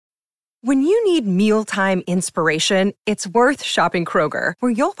When you need mealtime inspiration, it's worth shopping Kroger,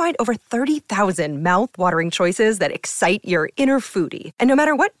 where you'll find over 30,000 mouth-watering choices that excite your inner foodie. And no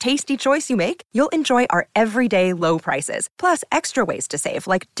matter what tasty choice you make, you'll enjoy our everyday low prices, plus extra ways to save,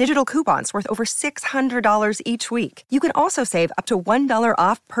 like digital coupons worth over $600 each week. You can also save up to $1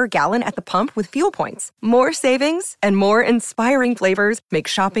 off per gallon at the pump with fuel points. More savings and more inspiring flavors make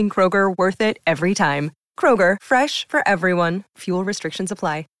shopping Kroger worth it every time. Kroger, fresh for everyone. Fuel restrictions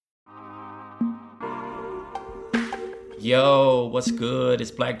apply. Yo, what's good?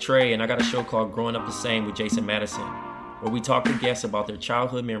 It's Black Trey, and I got a show called Growing Up the Same with Jason Madison, where we talk to guests about their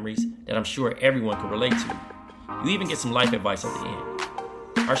childhood memories that I'm sure everyone can relate to. You even get some life advice at the end.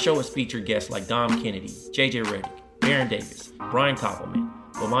 Our show has featured guests like Dom Kennedy, JJ Redick, Baron Davis, Brian Koppelman,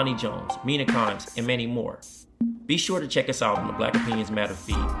 Bomani Jones, Mina Kimes, and many more. Be sure to check us out on the Black Opinions Matter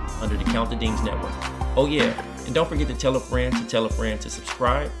feed under the Count the Dings Network. Oh yeah, and don't forget to tell a friend to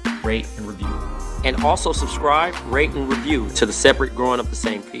subscribe, rate, and review. And also subscribe, rate, and review to the separate Growing Up the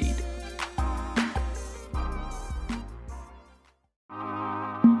Same feed.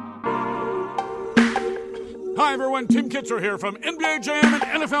 Hi everyone, Tim Kitzer here from NBA Jam and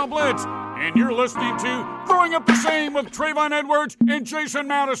NFL Blitz, and you're listening to Growing Up the Same with Trayvon Edwards and Jason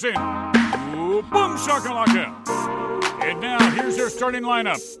Madison. Ooh, boom shakalaka. And now here's your starting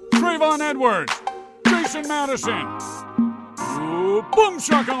lineup. Trayvon Edwards, Jason Madison. Ooh, boom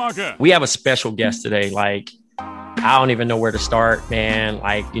shakalaka. We have a special guest today. Like, I don't even know where to start, man.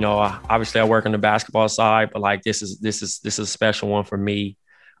 Like, you know, obviously I work on the basketball side, but like this is a special one for me.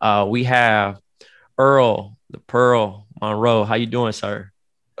 We have Earl the Pearl Monroe. How you doing, sir?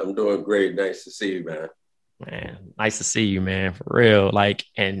 I'm doing great. Nice to see you, man. Man, nice to see you, man. For real. Like,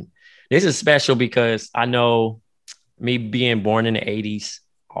 and this is special because I know me being born in the 80s,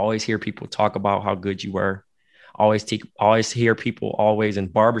 I always hear people talk about how good you were. Always hear people always in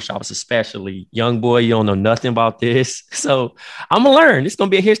barbershops, especially, young boy, you don't know nothing about this. So I'm going to learn. It's going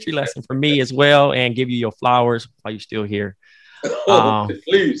to be a history lesson for me as well, and give you your flowers while you're still here.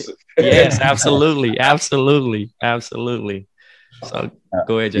 Please. Yes, absolutely. Absolutely. Absolutely. So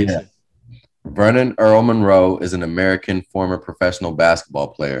go ahead, Jason. Yeah. Vernon Earl Monroe is an American former professional basketball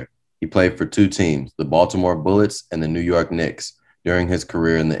player. He played for two teams, the Baltimore Bullets and the New York Knicks, during his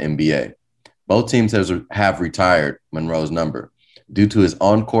career in the NBA. Both teams have retired Monroe's number. Due to his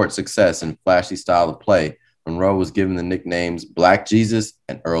on-court success and flashy style of play, Monroe was given the nicknames Black Jesus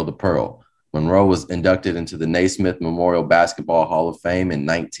and Earl the Pearl. Monroe was inducted into the Naismith Memorial Basketball Hall of Fame in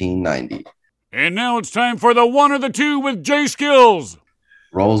 1990. And now it's time for the one or the two with Jay Skills.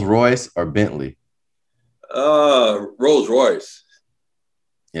 Rolls Royce or Bentley? Rolls Royce.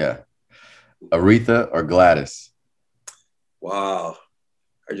 Yeah. Aretha or Gladys? Wow.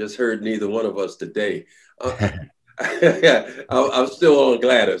 I just heard neither one of us today. I'm still on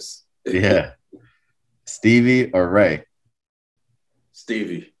Gladys. Yeah. Stevie or Ray?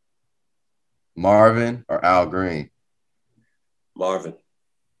 Stevie. Marvin or Al Green? Marvin.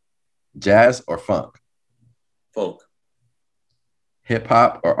 Jazz or funk? Funk. Hip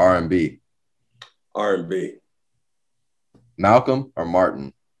hop or R&B? R&B. Malcolm or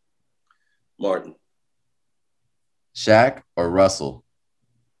Martin? Martin. Shaq or Russell?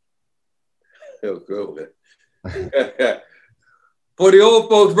 Oh, good. For the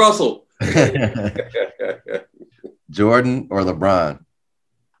old folks, Russell. Jordan or LeBron?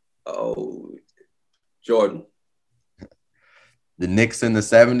 Oh, Jordan. The Knicks in the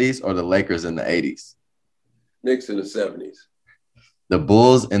 70s or the Lakers in the 80s? Knicks in the 70s. The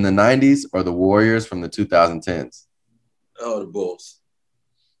Bulls in the 90s or the Warriors from the 2010s? Oh, the Bulls.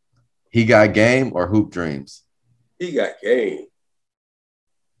 He Got Game or Hoop Dreams? He Got Game.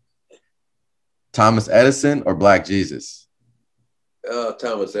 Thomas Edison or Black Jesus?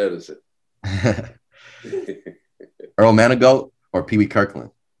 Thomas Edison. Earl Manigault or Pee Wee Kirkland?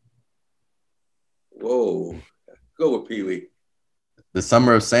 Whoa. Go with Pee Wee. The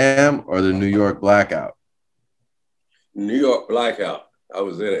Summer of Sam or the New York Blackout? New York Blackout. I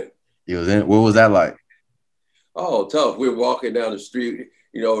was in it. You was in it? What was that like? Oh, tough. We were walking down the street,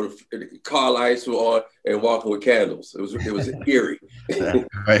 you know, the car lights were on and walking with candles. It was eerie. That's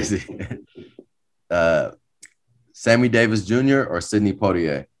crazy. Sammy Davis Jr. or Sidney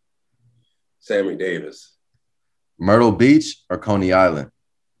Poitier? Sammy Davis. Myrtle Beach or Coney Island?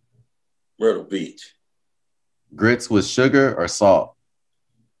 Myrtle Beach. Grits with sugar or salt?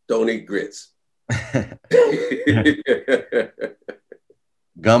 Don't eat grits.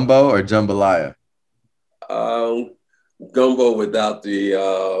 Gumbo or jambalaya? Gumbo without the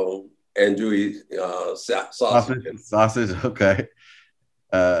andouille sausage. Sausage, okay.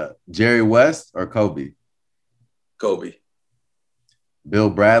 Jerry West or Kobe? Kobe. Bill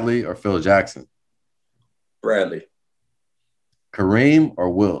Bradley or Phil Jackson? Bradley. Kareem or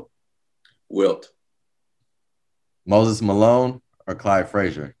Wilt? Wilt. Moses Malone or Clyde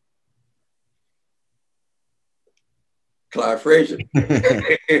Frazier? Clyde Frazier.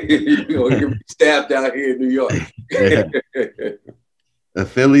 You're going to get stabbed out here in New York. Yeah. The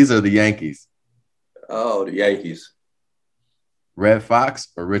Phillies or the Yankees? Oh, the Yankees. Red Fox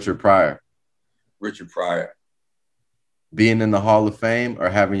or Richard Pryor? Richard Pryor. Being in the Hall of Fame or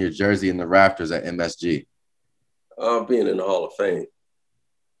having your jersey in the rafters at MSG? Being in the Hall of Fame.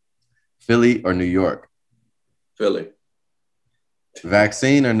 Philly or New York? Philly.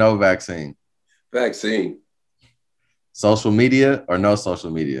 Vaccine or no vaccine? Vaccine. Social media or no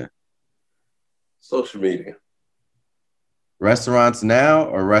social media? Social media. Restaurants now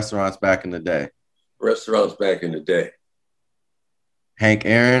or restaurants back in the day? Restaurants back in the day. Hank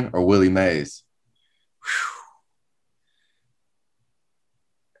Aaron or Willie Mays?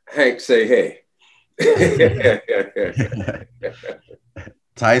 Hank, say hey.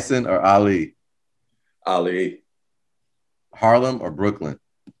 Tyson or Ali? Ali. Harlem or Brooklyn?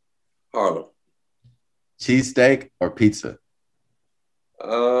 Harlem. Cheesesteak or pizza?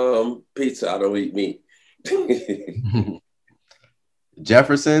 Pizza. I don't eat meat.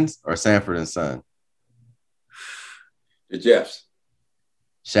 Jefferson's or Sanford and Son? The Jeffs.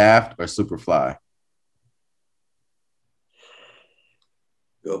 Shaft or Superfly?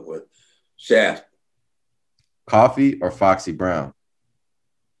 Good one. Shaft. Coffee or Foxy Brown?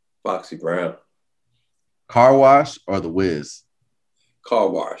 Foxy Brown. Car Wash or The Wiz? Car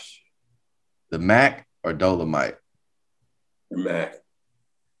Wash. The Mac or Dolomite? The Mac.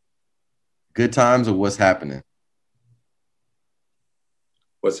 Good Times or What's Happening?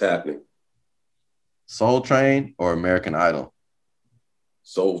 What's Happening? Soul Train or American Idol?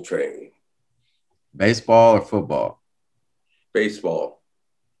 Soul Train. Baseball or football? Baseball.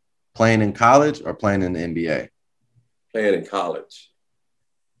 Playing in college or playing in the NBA? Playing in college.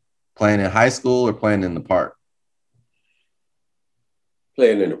 Playing in high school or playing in the park?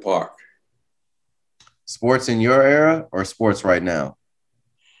 Playing in the park. Sports in your era or sports right now?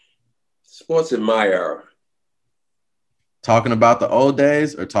 Sports in my era. Talking about the old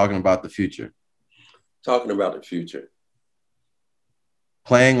days or talking about the future? Talking about the future.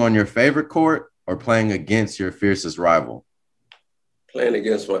 Playing on your favorite court or playing against your fiercest rival? Playing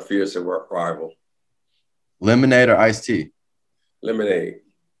against my fiercest rival. Lemonade or iced tea? Lemonade.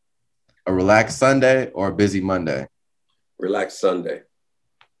 A relaxed Sunday or a busy Monday? Relaxed Sunday.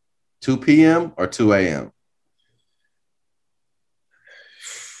 2 p.m. or 2 a.m.?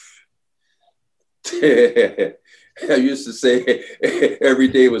 I used to say every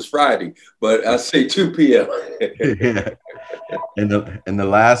day was Friday, but I say 2 p.m. Yeah. And the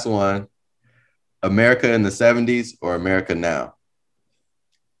last one, America in the 70s or America now?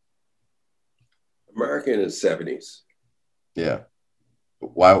 America in the 70s. Yeah.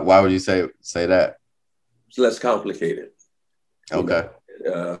 Why would you say that? It's less complicated. Okay.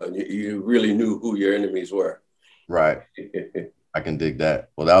 You really knew who your enemies were. Right. I can dig that.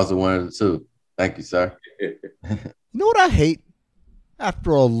 Well, that was the one of the two. Thank you, sir. You know what I hate?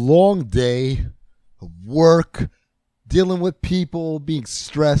 After a long day of work, dealing with people, being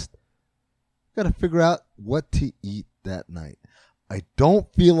stressed, got to figure out what to eat that night. I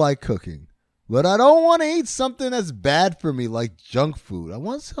don't feel like cooking, but I don't want to eat something that's bad for me like junk food. I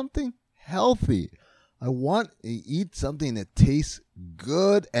want something healthy. I want to eat something that tastes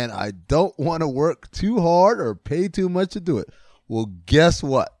good, and I don't want to work too hard or pay too much to do it. Well, guess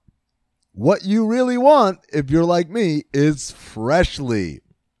what? What you really want, if you're like me, is Freshly.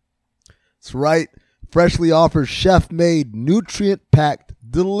 That's right. Freshly offers chef-made, nutrient-packed,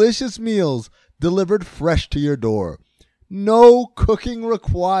 delicious meals delivered fresh to your door. No cooking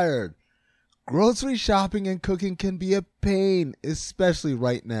required. Grocery shopping and cooking can be a pain, especially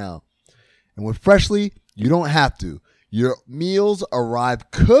right now. And with Freshly, you don't have to. Your meals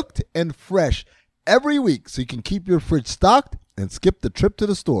arrive cooked and fresh every week, so you can keep your fridge stocked and skip the trip to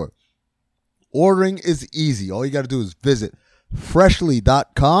the store. Ordering is easy. All you got to do is visit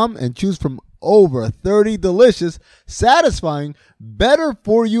freshly.com and choose from over 30 delicious, satisfying,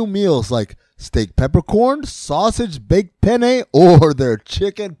 better-for-you meals like steak peppercorn, sausage baked penne, or their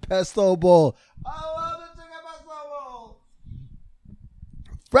chicken pesto bowl. I love the chicken pesto bowl.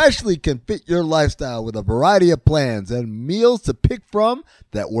 Freshly can fit your lifestyle with a variety of plans and meals to pick from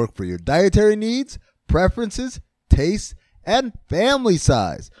that work for your dietary needs, preferences, tastes, and family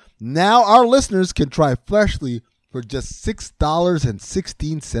size. Now our listeners can try Freshly for just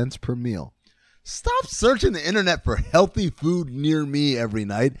 $6.16 per meal. Stop searching the internet for healthy food near me every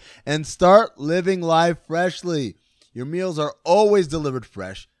night and start living life freshly. Your meals are always delivered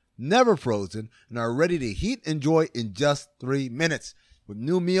fresh, never frozen, and are ready to heat and enjoy in just 3 minutes. With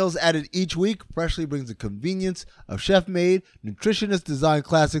new meals added each week, Freshly brings the convenience of chef-made, nutritionist-designed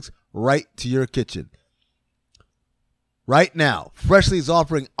classics right to your kitchen. Right now, Freshly is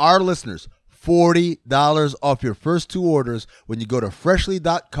offering our listeners $40 off your first 2 orders when you go to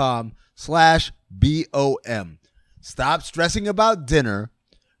freshly.com/BOM. Stop stressing about dinner.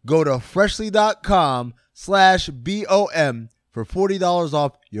 Go to freshly.com/BOM for $40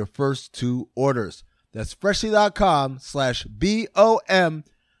 off your first 2 orders. That's freshly.com/BOM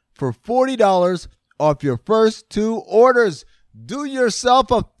for $40 off your first 2 orders. Do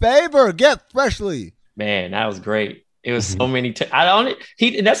yourself a favor. Get Freshly. Man, that was great. It was so many.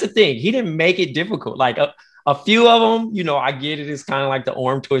 That's the thing. He didn't make it difficult. Like a few of them, I get it. It's kind of like the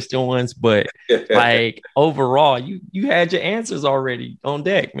arm twisting ones, but like overall, you had your answers already on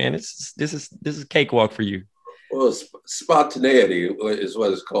deck, man. This is cakewalk for you. Well, spontaneity is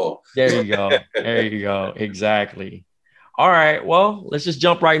what it's called. There you go. There you go. Exactly. All right. Well, let's just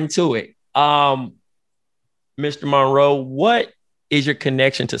jump right into it. Mr. Monroe, what is your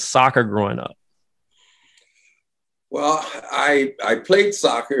connection to soccer growing up? Well, I played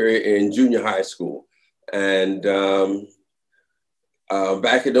soccer in junior high school, and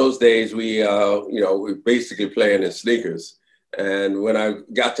back in those days, we basically playing in sneakers. And when I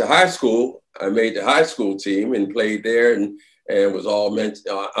got to high school, I made the high school team and played there, and was all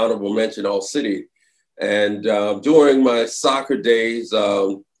honorable mention all city. And during my soccer days,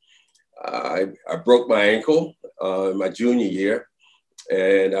 I broke my ankle in my junior year,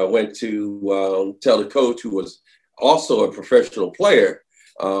 and I went to tell the coach, who was also a professional player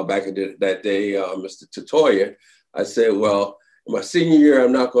back in that day, Mr. Tatoya. I said, well, in my senior year,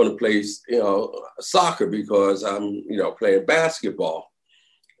 I'm not going to play, soccer because I'm, playing basketball.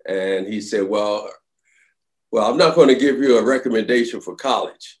 And he said, well, I'm not going to give you a recommendation for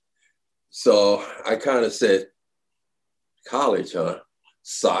college. So I kind of said, college, huh?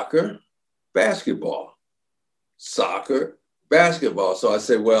 Soccer, basketball, soccer, basketball. So I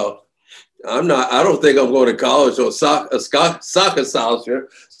said, well, I don't think I'm going to college or soccer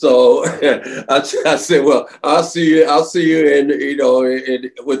scholarship. So I said, well, I'll see you in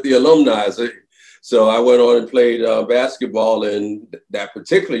with the alumni. So I went on and played basketball in that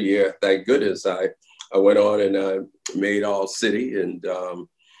particular year. Thank goodness I went on and I made all city and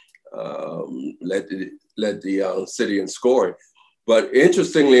led the city in scoring. But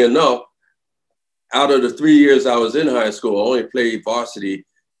interestingly enough, out of the 3 years I was in high school, I only played varsity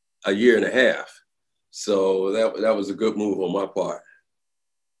a year and a half. So that was a good move on my part.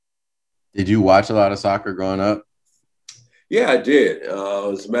 Did you watch a lot of soccer growing up? Yeah, I did.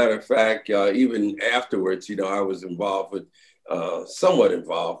 As a matter of fact, even afterwards, I was somewhat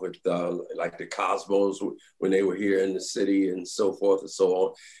involved with like the Cosmos when they were here in the city and so forth and so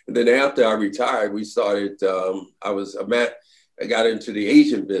on. And then after I retired, we started, I got into the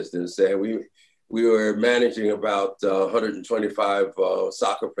Asian business, and we were managing about 125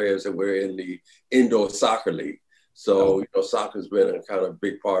 soccer players that were in the indoor soccer league. So, soccer's been a kind of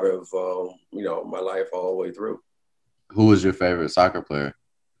big part of, my life all the way through. Who was your favorite soccer player?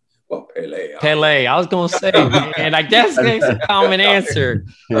 Well, Pele. Pele. I was going to say, man, like that's a common answer.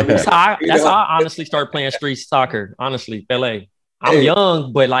 That's how I honestly started playing street soccer. Honestly, Pele. I'm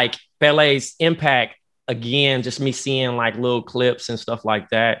young, but like Pele's impact, again, just me seeing like little clips and stuff like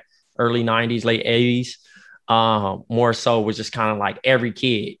that. Early 90s, late 80s, more so was just kind of like every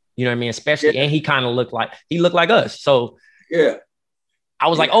kid, you know what I mean? Especially, and he kind of looked like us. So yeah, I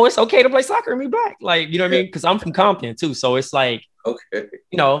was like, oh, it's okay to play soccer and be black. Like, you know what I mean? Because I'm from Compton too. So it's like, okay,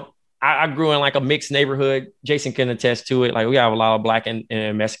 I grew in like a mixed neighborhood. Jason can attest to it. Like we have a lot of black and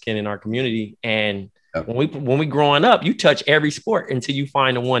Mexican in our community. And when we growing up, you touch every sport until you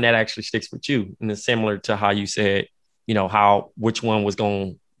find the one that actually sticks with you. And it's similar to how you said, which one was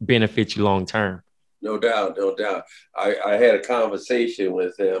going to benefit you long term. No doubt. I had a conversation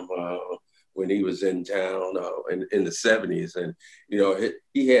with him when he was in town in the 70s, and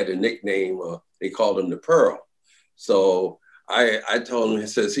he had a nickname. They called him the Pearl. So I told him, he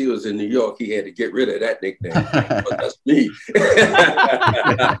says he was in New York, he had to get rid of that nickname. But that's me.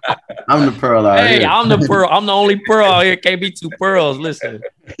 I'm the Pearl out here. Hey, I'm the Pearl. I'm the only Pearl out here. Can't be two pearls. Listen,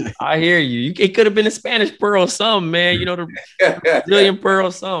 I hear you. It could have been a Spanish Pearl or something, man. The Brazilian Pearl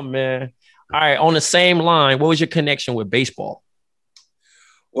or something, man. All right, on the same line, what was your connection with baseball?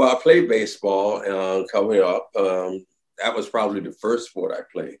 Well, I played baseball coming up. That was probably the first sport I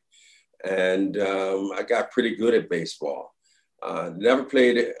played. And I got pretty good at baseball. Never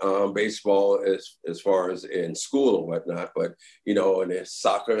played baseball as far as in school and whatnot, but, you know, and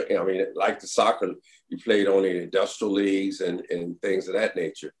soccer, I mean, like the soccer, you played on the industrial leagues and things of that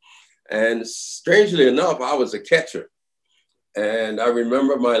nature. And strangely enough, I was a catcher. And I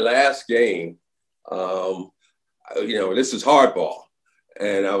remember my last game, you know, this is hardball.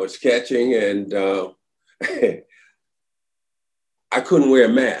 And I was catching and I couldn't wear a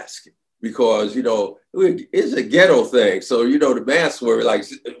mask because, you know, it's a ghetto thing. So, you know, the masks were like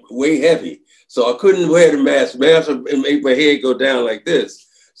way heavy. So I couldn't wear the mask. Mask would make my head go down like this.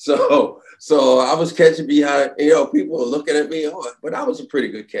 So I was catching behind, you know, people were looking at me, but I was a pretty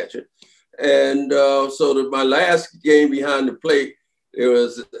good catcher. And my last game behind the plate, it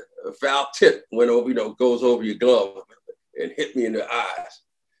was a foul tip went over, you know, goes over your glove and hit me in the eyes.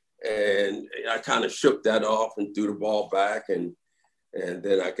 And I kind of shook that off and threw the ball back. And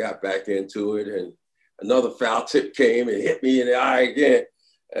then I got back into it. And another foul tip came and hit me in the eye again.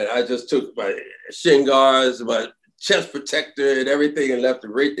 And I just took my shin guards, my chest protector and everything and left it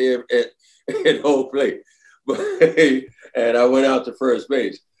right there at home plate. And I went out to first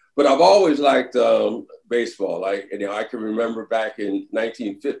base. But I've always liked baseball. Like, you know, I can remember back in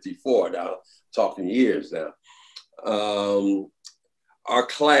 1954, now talking years now, our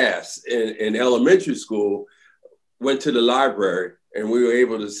class in elementary school went to the library and we were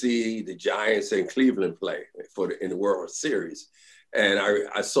able to see the Giants and Cleveland play in the World Series. And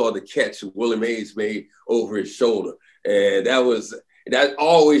I saw the catch Willie Mays made over his shoulder. And that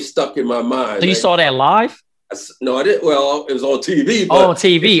always stuck in my mind. So you saw that live? No, I didn't. Well, it was on TV. On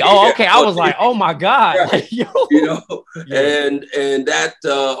TV. Oh, okay. I was like, oh my God. Right. You know, yeah. And that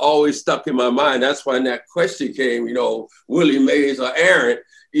always stuck in my mind. That's why when that question came, you know, Willie Mays or Aaron,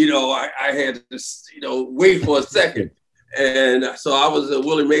 you know, I had to, you know, wait for a second. And so I was a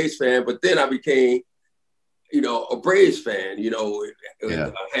Willie Mays fan, but then I became, you know, a Braves fan, you know,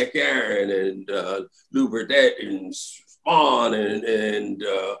 with Hank Aaron and Lou Burdette and Spawn and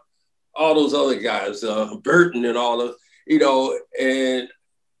all those other guys, Burton and all of, you know, and,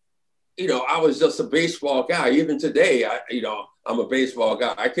 you know, I was just a baseball guy. Even today, I'm a baseball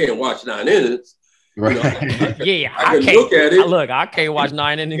guy. I can't watch 9 innings. Right. You know, I can look at it. Look, I can't watch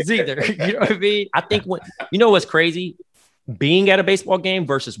 9 innings either. You know what I mean? I think you know what's crazy? Being at a baseball game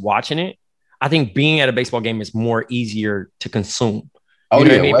versus watching it, I think being at a baseball game is more easier to consume. You know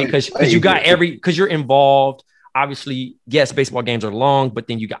what I mean? Because you got because you're involved. Obviously, yes, baseball games are long, but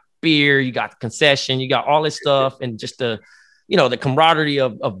then you got beer, you got the concession, you got all this stuff, and just the camaraderie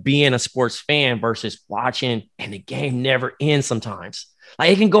of being a sports fan versus watching, and the game never ends sometimes.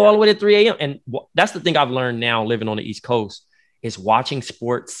 Like it can go all the way to 3 a.m. And that's the thing I've learned now living on the East Coast is watching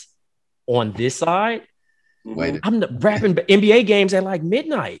sports on this side. I'm rapping NBA games at like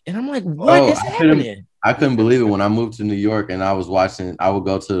midnight, and I'm like, what is happening? I couldn't believe it when I moved to New York and I was watching. I would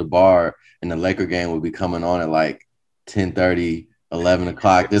go to the bar and the Laker game would be coming on at like 10:30, 11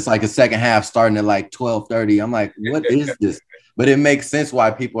 o'clock. It's like a second half starting at like 12:30. I'm like, what is this? But it makes sense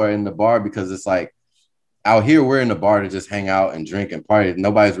why people are in the bar because it's like out here we're in the bar to just hang out and drink and party.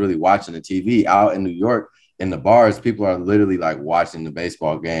 Nobody's really watching the TV. Out in New York, in the bars, people are literally like watching the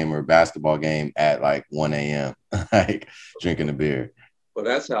baseball game or basketball game at like 1 a.m. like drinking a beer. Well,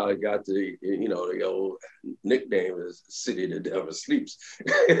 that's how it got to, you know, the old nickname is City That Never Sleeps.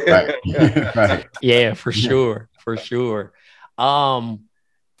 Right. Right. Yeah, for sure. For sure. The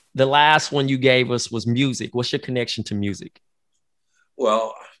last one you gave us was music. What's your connection to music?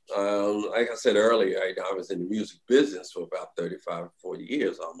 Well, like I said earlier, I was in the music business for about 35, 40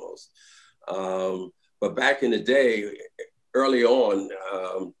 years almost. But back in the day, early on,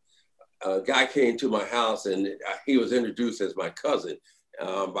 a guy came to my house and he was introduced as my cousin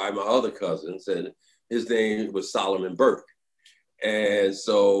by my other cousins, and his name was Solomon Burke. And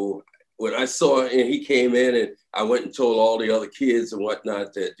so when I saw and he came in, and I went and told all the other kids and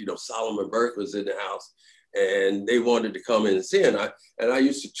whatnot that, you know, Solomon Burke was in the house and they wanted to come in and see him. And I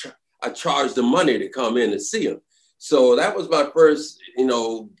used to, I charged them money to come in and see him. So that was my first, you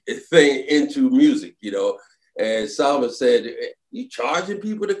know, thing into music, you know. And Solomon said, "You charging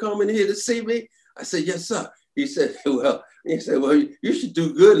people to come in here to see me?" I said, "Yes, sir." He said, well, you should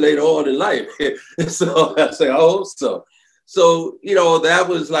do good later on in life. So I said, "Oh, so." So, you know, that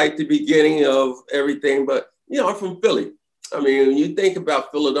was like the beginning of everything. But, you know, I'm from Philly. I mean, when you think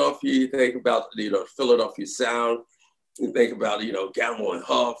about Philadelphia, you think about, you know, Philadelphia sound. You think about, you know, Gamble and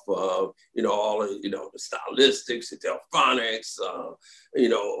Huff, you know, all of, you know, the stylistics, the Delphonics, you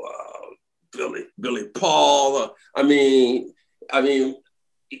know, Billy Paul. I mean,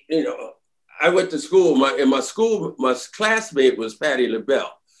 you know, I went to school. My classmate was Patti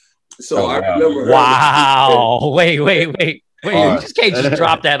LaBelle. So I remember her. Wow. Wait. Wait, you just can't just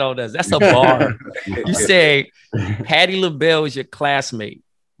drop that on us. That's a bar. You say Patti LaBelle is your classmate.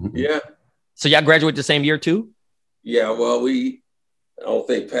 Yeah. So y'all graduated the same year too? Yeah, well, I don't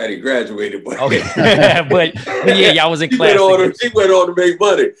think Patti graduated, but okay. but yeah, y'all was in class. She went on to make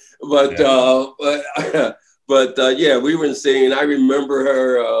money, but yeah, we were insane. I remember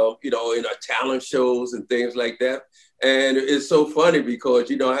her, in our talent shows and things like that. And it's so funny because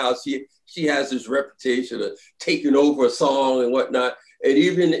you know how she has this reputation of taking over a song and whatnot. And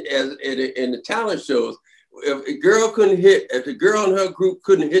even in the talent shows, if the girl in her group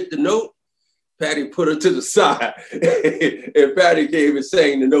couldn't hit the note, Patti put her to the side, and Patti came and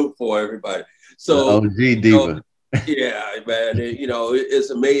sang the note for everybody. So, OG diva. Yeah, man. It's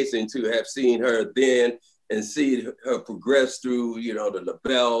amazing to have seen her then and see her progress through, the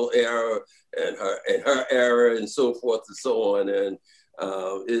LaBelle era and her era and so forth and so on. And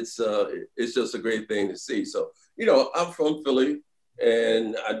it's just a great thing to see. So, I'm from Philly,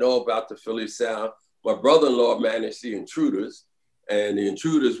 and I know about the Philly sound. My brother-in-law managed the Intruders, and the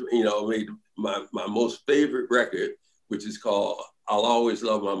Intruders, made my most favorite record, which is called "I'll Always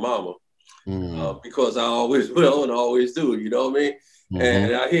Love My Mama," because I always will and always do. You know what I mean? Mm-hmm.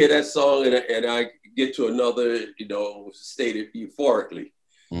 And I hear that song, and I get to another, state euphorically.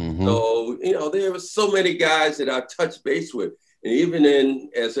 Mm-hmm. So, there were so many guys that I touched base with, and even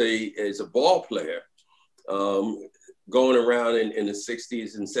as a ball player, going around in the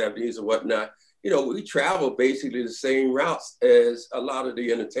 60s and 70s and whatnot. We traveled basically the same routes as a lot of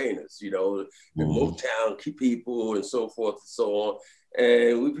the entertainers, the Motown people and so forth and so on.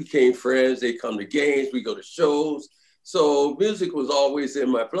 And we became friends. They come to games, we go to shows. So music was always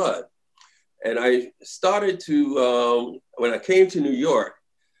in my blood. And I started to, when I came to New York,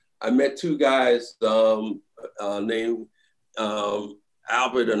 I met two guys named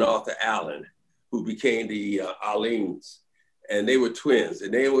Albert and Arthur Allen, who became the Alleens. And they were twins,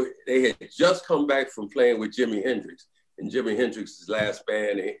 and they had just come back from playing with Jimi Hendrix, and Jimi Hendrix's last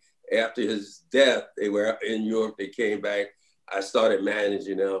band. After his death, they were in Europe. They came back. I started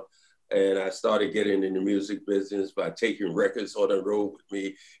managing them, and I started getting in the music business by taking records on the road with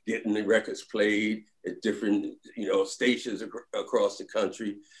me, getting the records played at different stations across the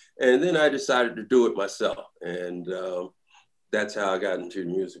country. And then I decided to do it myself, and that's how I got into the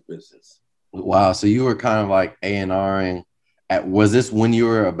music business. Wow! So you were kind of like A&Ring. Was this when you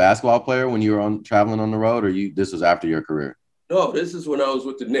were a basketball player, when you were traveling on the road, or this was after your career? No, this is when I was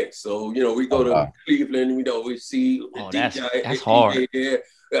with the Knicks. So, we go to Cleveland, we see a DJ, that's hard. DJ there.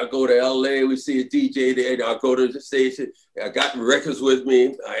 I go to LA, we see a DJ there. I go to the station. I got records with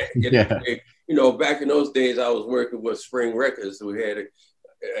me. Back in those days, I was working with Spring Records. We had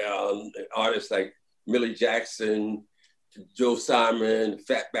artists like Millie Jackson, Joe Simon,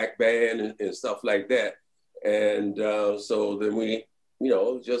 Fatback Band, and stuff like that. And so then we,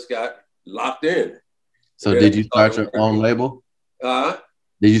 just got locked in. So did you start your own label? Did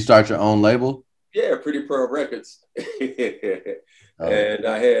you start your own label? Yeah, Pretty Pearl Records. And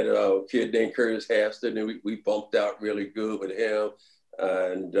I had a kid named Curtis Haston, and we bumped out really good with him.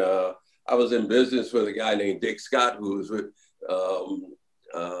 And I was in business with a guy named Dick Scott, who was with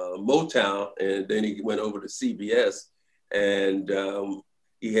Motown, and then he went over to CBS, and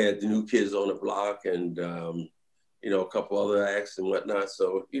he had the New Kids on the Block and, a couple other acts and whatnot.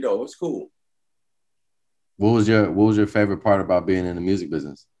 So, it was cool. What was your favorite part about being in the music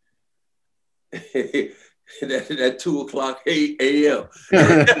business? that 2:00 a.m.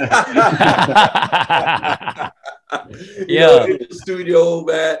 Yeah. In the studio,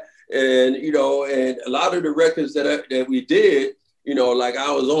 man. And, and a lot of the records that we did, like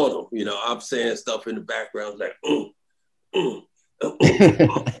I was on them, I'm saying stuff in the background like, and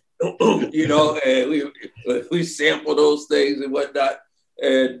we sample those things and whatnot,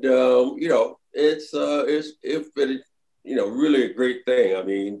 and it's been really a great thing. I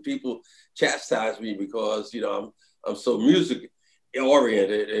mean, people chastise me because I'm so music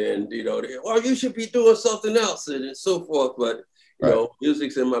oriented, and you should be doing something else and so forth. But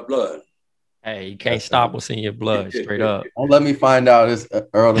music's in my blood. Hey, you can't stop what's in your blood, straight up. Don't let me find out this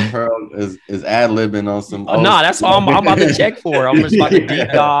Earl the Pearl is ad-libbing on some. No, that's all I'm about to check for. I'm just about to deep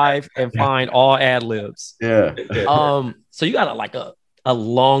dive and find all ad-libs. Yeah. So you got a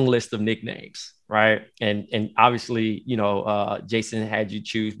long list of nicknames, right? And obviously, Jason had you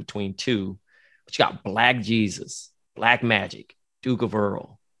choose between two, but you got Black Jesus, Black Magic, Duke of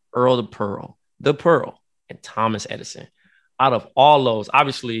Earl the Pearl, and Thomas Edison. Out of all those,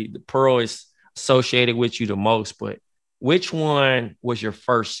 obviously the Pearl is associated with you the most, but which one was your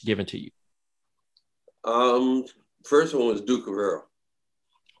first given to you? First one was Duke of Earl.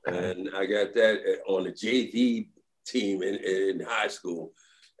 And I got that on the JV team in high school.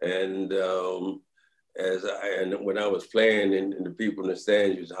 And when I was playing and the people in the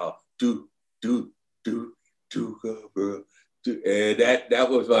stands used to holler, do, and that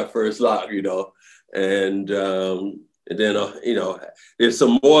was my first lock, and then there's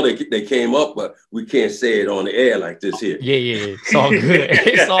some more that came up, but we can't say it on the air like this here. Yeah, it's all good.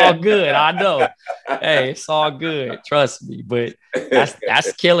 It's all good. I know. Hey, it's all good. Trust me. But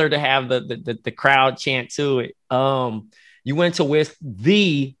that's killer to have the crowd chant to it. You went to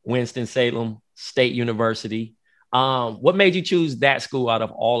the Winston-Salem State University. What made you choose that school out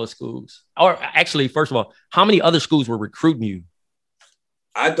of all the schools? Or actually, first of all, how many other schools were recruiting you?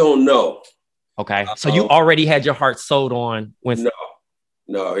 I don't know. Okay, so you already had your heart sold on Winston.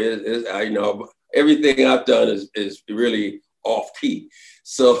 No. Everything I've done is really off key.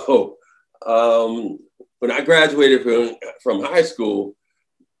 So when I graduated from high school,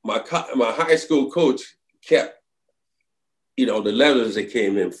 my high school coach kept, the letters that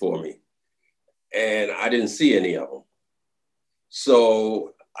came in for me, and I didn't see any of them.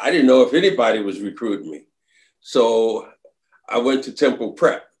 So I didn't know if anybody was recruiting me. So I went to Temple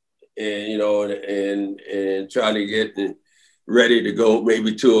Prep. And and trying to get ready to go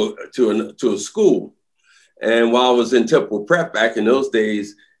maybe to a school. And while I was in Temple Prep back in those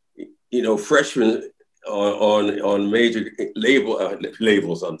days, freshmen on major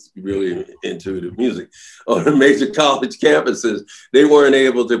labels, I'm really into the music, on the major college campuses, they weren't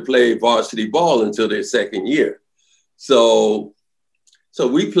able to play varsity ball until their second year. So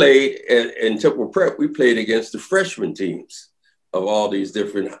we played in Temple Prep. We played against the freshman teams of all these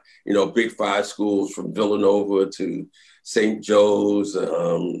different, Big Five schools, from Villanova to St. Joe's,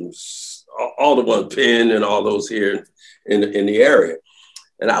 all the one, Penn, and all those here in the area.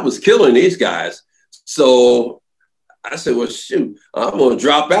 And I was killing these guys. So I said, well, shoot, I'm going to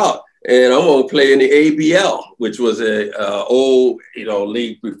drop out and I'm going to play in the ABL, which was a old,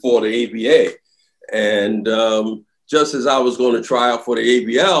 league before the ABA. And just as I was going to try out for the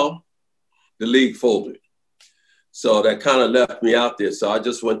ABL, the league folded. So that kind of left me out there. So I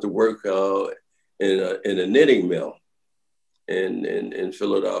just went to work in a knitting mill in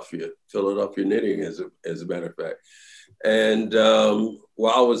Philadelphia Knitting, as a matter of fact. And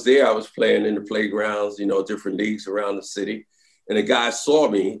while I was there, I was playing in the playgrounds, different leagues around the city. And a guy saw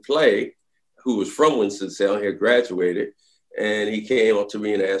me play who was from Winston-Salem. He had graduated, and he came up to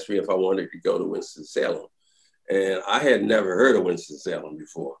me and asked me if I wanted to go to Winston-Salem. And I had never heard of Winston-Salem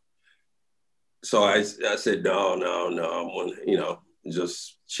before. So I said, no, I'm going to,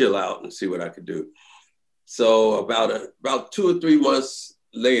 just chill out and see what I could do. So about 2 or 3 months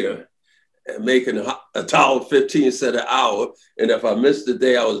later, making $1.15 an hour, and if I missed the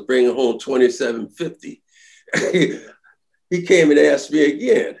day, I was bringing home $27.50. He came and asked me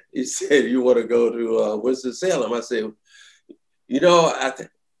again. He said, "You want to go to Winston-Salem?" I said,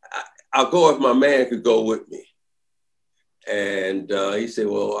 I'll go if my man could go with me. And he said,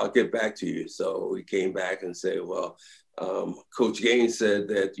 well, I'll get back to you. So he came back and said, well, Coach Gaines said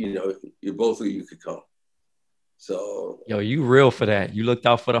that, you both of you could come. So. Yo, you real for that. You looked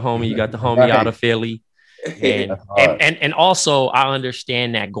out for the homie. You got the homie out of Philly. And also, I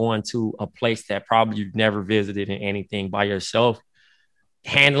understand that going to a place that probably you've never visited and anything by yourself,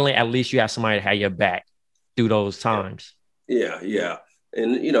 handling, at least you have somebody to have your back through those times. Yeah.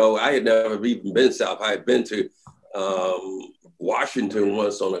 And, I had never even been south. I had been to Washington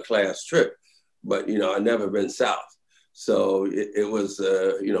once on a class trip, but I never been south. So it was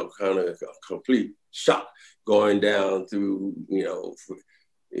kind of a complete shock going down through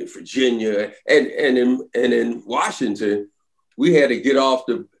Virginia and in Washington. We had to get off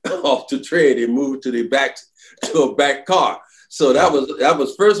the train and move to a back car. So that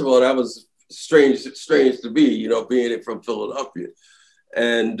was first of all, that was strange to be, being it from Philadelphia,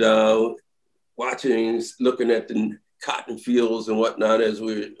 and looking at the cotton fields and whatnot as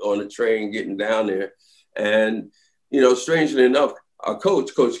we were on the train getting down there. And, strangely enough, our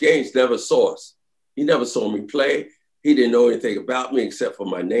Coach Gaines, never saw us. He never saw me play. He didn't know anything about me except for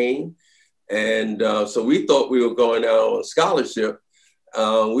my name. And so we thought we were going down on a scholarship.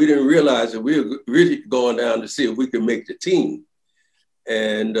 We didn't realize that we were really going down to see if we could make the team.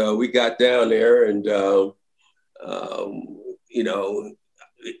 And we got down there and,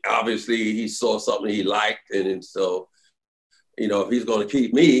 obviously he saw something he liked. And so, if he's going to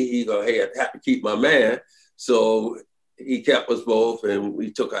keep me, he's going to have to keep my man. So he kept us both, and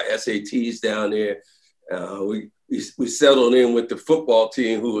we took our SATs down there. We settled in with the football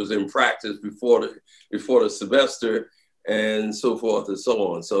team who was in practice before the semester, and so forth and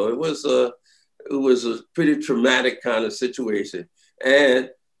so on. So it was a pretty traumatic kind of situation, and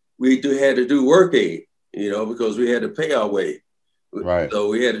we had to do work aid. because we had to pay our way. Right. So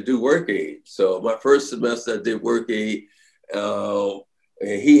we had to do work aid. So my first semester I did work aid. And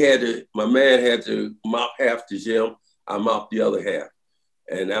my man had to mop half the gym. I mopped the other half.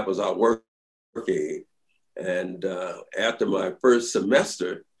 And that was our work aid. And after my first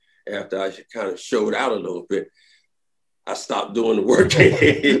semester, after I kind of showed out a little bit, I stopped doing the work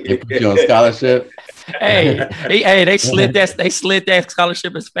aid. They put you on scholarship? They slid that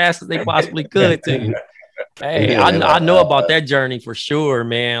scholarship as fast as they possibly could to you. Hey, I know about that journey for sure,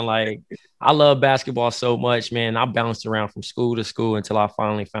 man. Like, I love basketball so much, man. I bounced around from school to school until I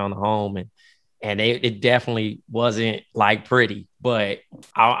finally found a home, and it definitely wasn't like pretty, but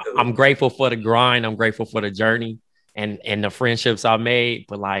I'm grateful for the grind. I'm grateful for the journey and the friendships I made.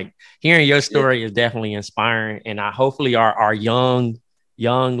 But like, hearing your story is definitely inspiring, and hopefully our young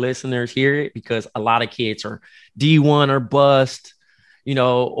listeners hear it, because a lot of kids are D1 or bust,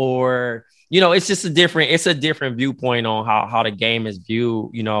 or it's just a different viewpoint on how the game is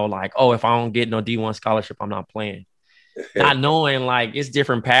viewed, like, oh, if I don't get no D1 scholarship, I'm not playing. Not knowing, like, it's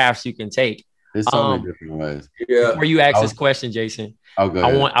different paths you can take. There's so many different ways. Yeah. Before you ask this question, Jason, I'll go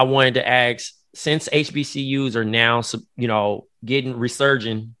ahead. I wanted to ask, since HBCUs are now, getting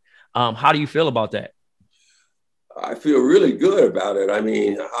resurging, how do you feel about that? I feel really good about it. I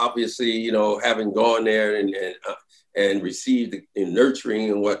mean, obviously, having gone there and received the nurturing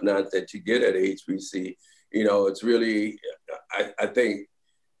and whatnot that you get at HBC, it's really, I think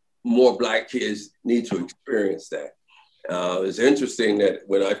more Black kids need to experience that. It's interesting that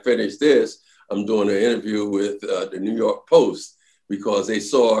when I finish this, I'm doing an interview with the New York Post, because they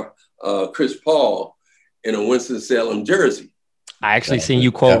saw Chris Paul in a Winston-Salem jersey. I actually seen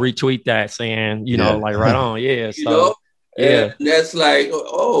you retweet that, saying, like, right on. Yeah. So, and that's like,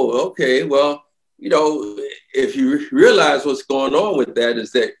 oh, okay. Well, if you realize what's going on with that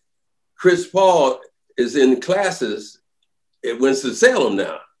is that Chris Paul is in classes at Winston-Salem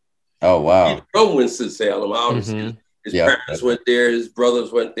now. Oh, wow. He's from Winston-Salem. Obviously, his parents went there. His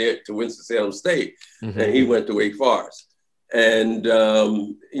brothers went there to Winston-Salem State, and he went to Wake Forest. And,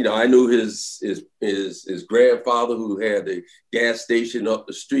 I knew his grandfather, who had the gas station up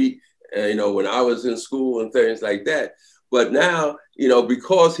the street, when I was in school and things like that. But now,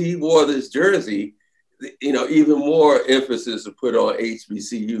 because he wore this jersey, even more emphasis is put on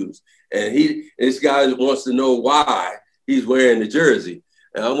HBCUs. And this guy wants to know why he's wearing the jersey.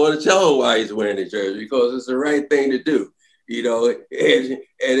 And I want to tell him why he's wearing the jersey, because it's the right thing to do. And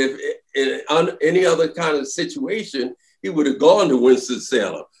if in any other kind of situation, he would have gone to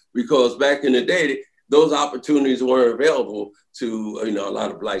Winston-Salem, because back in the day, those opportunities weren't available to, a lot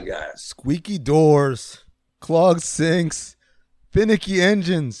of Black guys. Squeaky doors, clogged sinks, finicky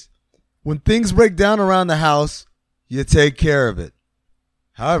engines. When things break down around the house, you take care of it.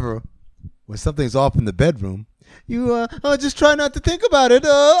 However, when something's off in the bedroom, you just try not to think about it.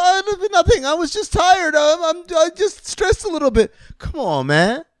 Nothing. I was just tired. I just stressed a little bit. Come on,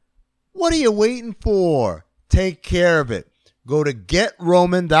 man. What are you waiting for? Take care of it. Go to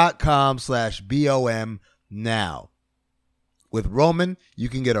GetRoman.com/BOM now. With Roman, you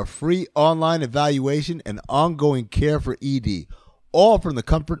can get a free online evaluation and ongoing care for ED, all from the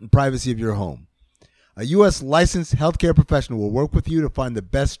comfort and privacy of your home. A U.S. licensed healthcare professional will work with you to find the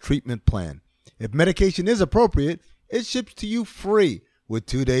best treatment plan. If medication is appropriate, it ships to you free with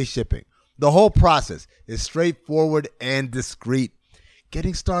 2-day shipping. The whole process is straightforward and discreet.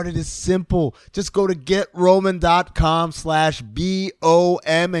 Getting started is simple. Just go to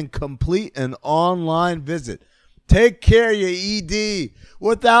GetRoman.com/BOM and complete an online visit. Take care of your ED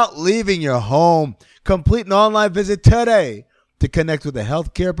without leaving your home. Complete an online visit today to connect with a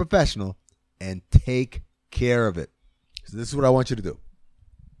healthcare professional and take care of it. So this is what I want you to do.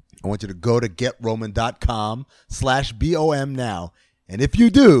 I want you to go to GetRoman.com/BOM now. And if you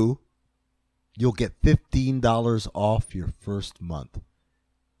do, you'll get $15 off your first month.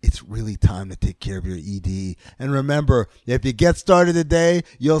 It's really time to take care of your ED. And remember, if you get started today,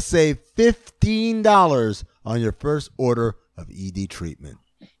 you'll save $15 on your first order of ED treatment.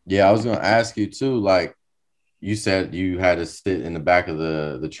 Yeah, I was going to ask you too, like you said you had to sit in the back of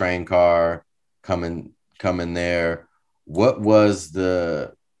the train car coming there. What was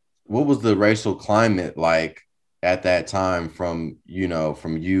the racial climate like at that time from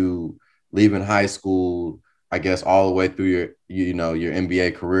you leaving high school, I guess, all the way through your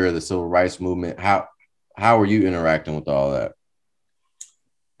NBA career, the civil rights movement? How were you interacting with all that?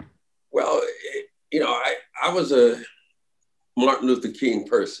 Well, I was a Martin Luther King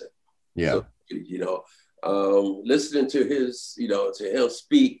person. Yeah. So, listening to his, to him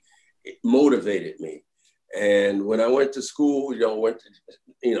speak, it motivated me. And when I went to school,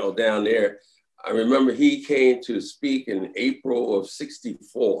 down there, I remember he came to speak in April of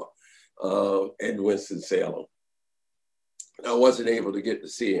 '64 in Winston-Salem. I wasn't able to get to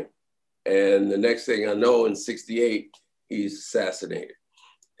see him. And the next thing I know, in '68, he's assassinated.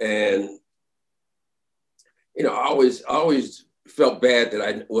 And, you know, I always felt bad that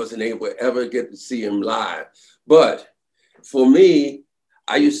I wasn't able to ever get to see him live. But for me,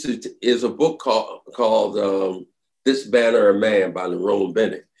 I used to, there's a book called This Banner of Man by Lerone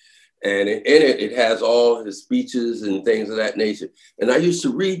Bennett. And in it has all his speeches and things of that nature. And I used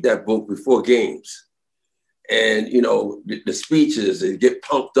to read that book before games. And, you know, the speeches, they get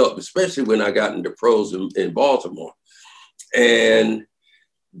pumped up, especially when I got into pros in Baltimore. And,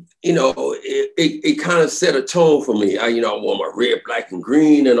 you know, it kind of set a tone for me. I wore my red, black, and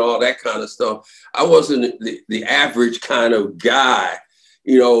green and all that kind of stuff. I wasn't the average kind of guy,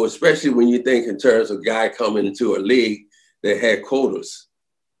 you know, especially when you think in terms of a guy coming into a league that had quotas.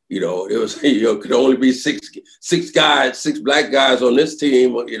 You know, it was, you know, could only be six black guys on this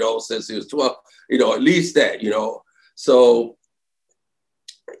team, you know, since it was 12, you know, at least that, you know. So,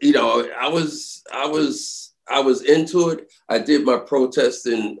 you know, I was into it. I did my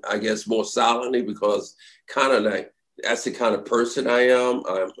protesting, I guess, more silently because kind of like, that's the kind of person I am.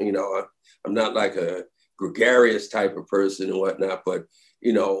 I'm not like a gregarious type of person and whatnot, but,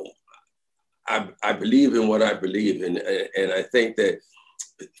 you know, I believe in what I believe in. And I think that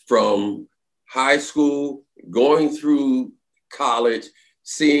from high school, going through college,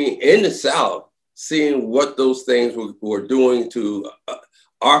 seeing in the South, seeing what those things were doing to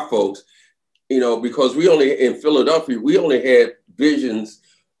our folks, you know, because in Philadelphia, we only had visions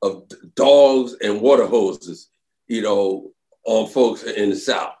of dogs and water hoses, you know, on folks in the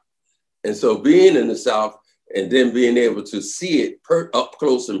South. And so being in the South and then being able to see it up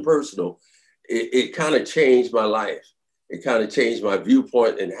close and personal, it kind of changed my life. It kind of changed my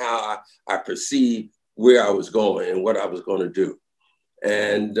viewpoint and how I perceived where I was going and what I was going to do.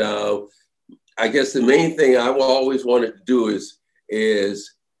 And I guess the main thing I always wanted to do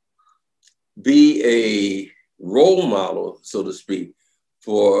is be a role model, so to speak,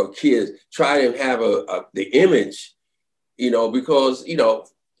 for kids. Try and have the image, you know, because, you know,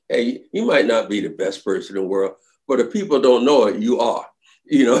 hey, you might not be the best person in the world, but if people don't know it, you are,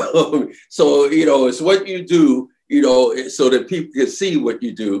 you know. So, you know, it's what you do, you know, so that people can see what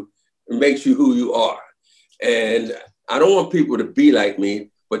you do. It makes you who you are. And I don't want people to be like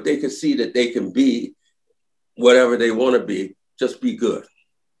me, but they can see that they can be whatever they want to be, just be good.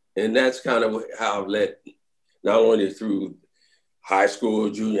 And that's kind of how I've led, not only through high school,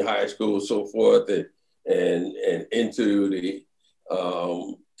 junior high school, so forth, and into the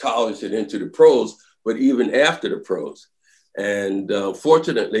college and into the pros, but even after the pros. And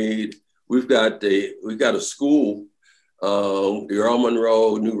fortunately, we've got a school, the Earl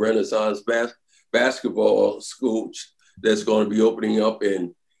Monroe New Renaissance Basketball School, that's going to be opening up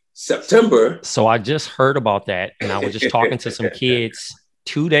in September. So I just heard about that, and I was just talking to some kids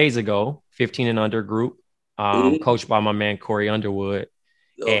 2 days ago, 15 and under group, coached by my man Corey Underwood.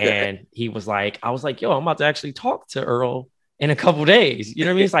 Okay. And he was like, I was like, yo, I'm about to actually talk to Earl in a couple days. You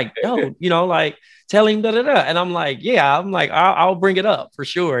know what I mean? It's like, yo, you know, like tell him da da da. And I'm like, yeah, I'll bring it up for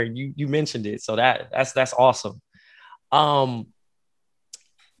sure. And you mentioned it. So that's awesome.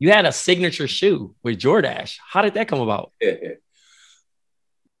 You had a signature shoe with Jordache. How did that come about?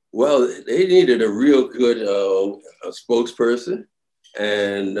 Well, they needed a real good spokesperson.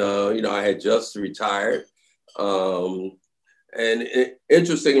 And, you know, I had just retired. And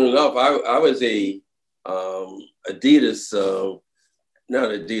interestingly enough, I was a Adidas, not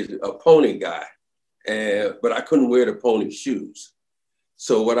Adidas, a pony guy, but I couldn't wear the pony shoes.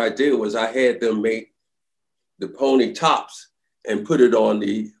 So what I did was I had them make the pony tops and put it on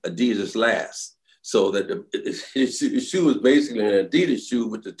the Adidas last, so that the shoe was basically an Adidas shoe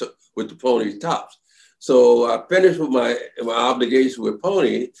with the pony tops. So I finished with my obligation with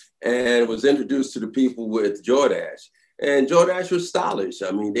Pony and was introduced to the people with Jordache. And Jordache was stylish.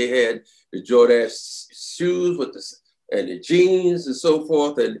 I mean, they had the Jordache shoes and the jeans and so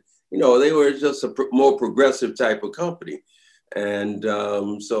forth. And, you know, they were just a more progressive type of company. And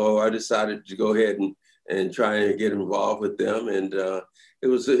so I decided to go ahead and try and get involved with them. And it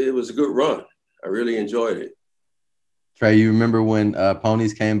was a good run. I really enjoyed it. Trey, you remember when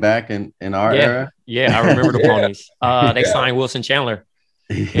ponies came back in our era? Yeah, I remember the ponies. They signed Wilson Chandler.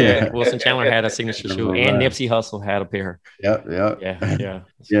 Yeah, Wilson Chandler had a signature shoe, and Nipsey Hussle had a pair. Yep. Yeah.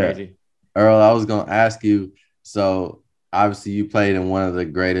 It's crazy. Earl, I was going to ask you, so obviously you played in one of the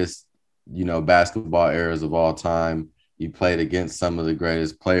greatest, you know, basketball eras of all time. You played against some of the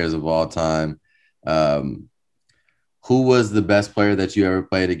greatest players of all time. who was the best player that you ever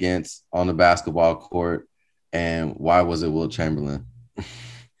played against on the basketball court, and why was it Wilt Chamberlain?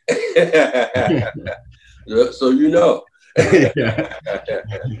 So you know.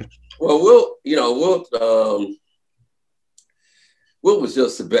 Well, Wilt was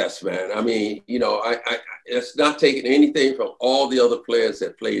just the best, man. I mean, I it's not taking anything from all the other players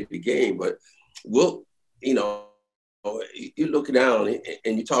that played the game, but Wilt, you look down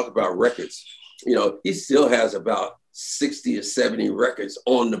and you talk about records, he still has about 60 or 70 records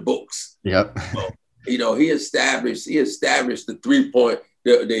on the books. Yep. He established the 3-point,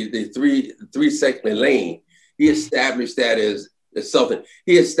 the three segment lane. He established that as something.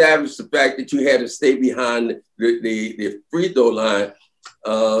 He established the fact that you had to stay behind the free throw line,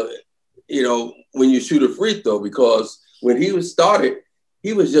 when you shoot a free throw, because when he was started,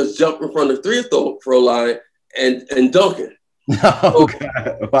 he was just jumping from the free throw line and dunking. Oh,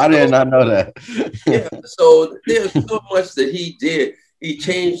 God. I did not know that. Yeah, so there's so much that he did. He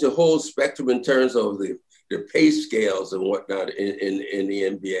changed the whole spectrum in terms of the pay scales and whatnot in the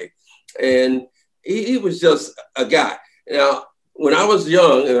NBA. And he was just a guy. Now, when I was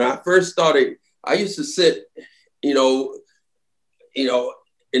young and I first started, I used to sit, in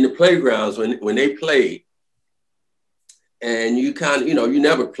the playgrounds when they played. And you kind of, you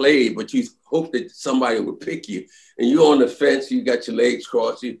never played, but you hope that somebody would pick you. And you're on the fence, you got your legs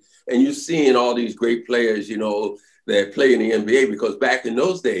crossed, and you're seeing all these great players, that play in the NBA, because back in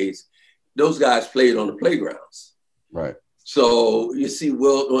those days, those guys played on the playgrounds. Right. So you see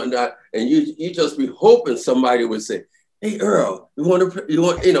Wilt and whatnot, and you just be hoping somebody would say, "Hey, Earl, you want,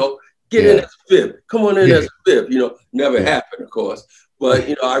 get in as a fifth. Come on in as a fifth." Never happened, of course.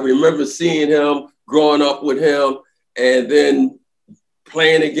 But, I remember seeing him, growing up with him, and then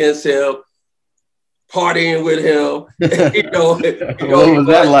playing against him, partying with him. What was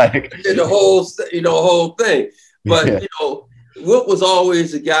that like? The whole thing. But, Wilt was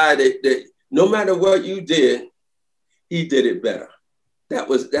always a guy that no matter what you did, he did it better. That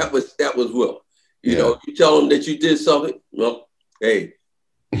was Wilt. You tell him that you did something. Well, hey,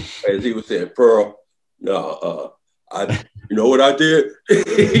 as he was saying, Pearl, no, you know what I did?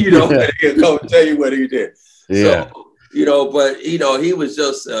 He'll come and tell you what he did. Yeah. So, but he was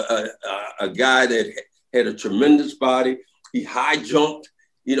just a guy that had a tremendous body. He high jumped.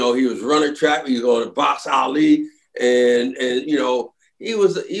 He was running track. He was going to box Ali, and he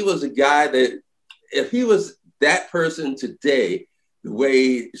was a guy that if he was that person today, the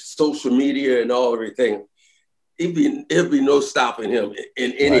way social media and all everything, it'd be no stopping him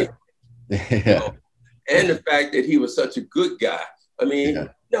in anything. Right. Yeah. And the fact that he was such a good guy. I mean,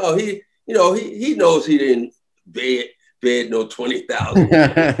 he knows he didn't bed no 20,000.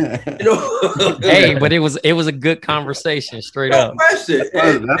 Hey, but it was a good conversation, straight up. Question.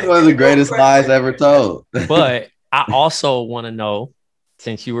 That's one of the greatest lies ever told. But I also want to know,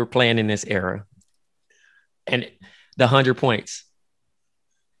 since you were playing in this era, and the 100 points.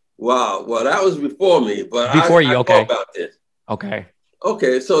 Wow. Well, that was before me, but before I okay. About this. Okay.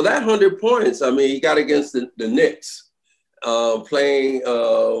 So that 100 points, I mean, he got against the Knicks, playing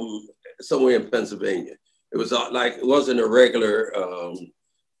somewhere in Pennsylvania. It was it wasn't a regular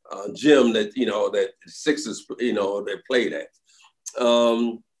gym that that Sixers they played at.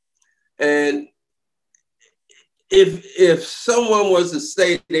 And if someone was to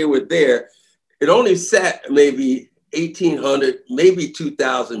say they were there, it only sat maybe 1,800, maybe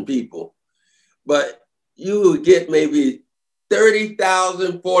 2,000 people, but you would get maybe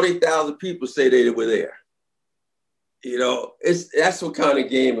 30,000, 40,000 people say they were there. That's what kind of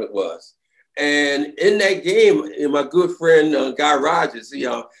game it was. And in that game, my good friend Guy Rogers,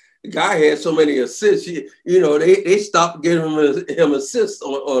 the guy had so many assists. They stopped giving him assists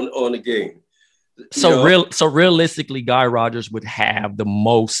on the game. So realistically, Guy Rogers would have the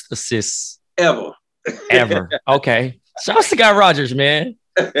most assists ever. Okay, shouts to Guy Rogers, man.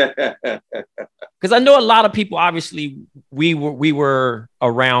 Because I know a lot of people. Obviously, we were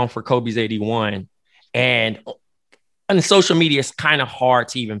around for Kobe's 81, and on social media, it's kind of hard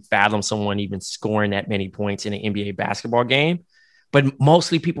to even fathom someone even scoring that many points in an NBA basketball game. But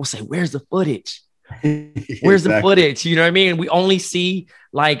mostly people say, "Where's the footage? Where's the footage?" You know what I mean? We only see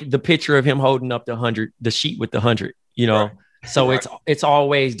like the picture of him holding up the sheet with the 100. Right. So it's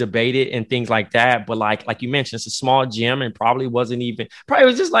always debated and things like that. But like you mentioned, it's a small gym and probably was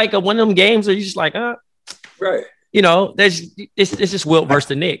just like one of them games where you're just like, right. It's just Wilt versus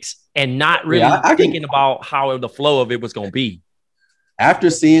the Knicks and not really thinking about how the flow of it was going to be. After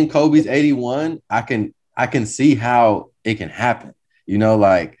seeing Kobe's 81, I can see how it can happen.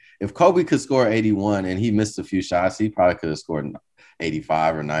 If Kobe could score 81 and he missed a few shots, he probably could have scored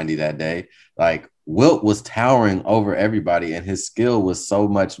 85 or 90 that day. Like, Wilt was towering over everybody, and his skill was so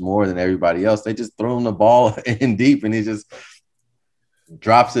much more than everybody else. They just threw him the ball in deep, and he just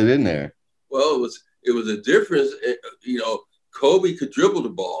drops it in there. Well, it was a difference. Kobe could dribble the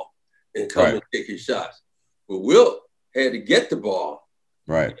ball and come and take his shots, but Wilt had to get the ball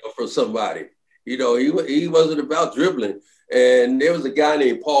from somebody. He wasn't about dribbling. And there was a guy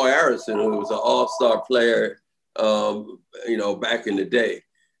named Paul Harrison who was an all-star player, back in the day.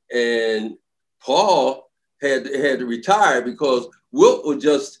 And Paul had to retire because Wilt would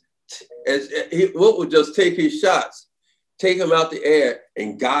just take his shots, take them out the air,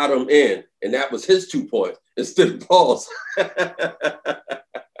 and got them in. And that was his 2 points instead of Paul's. But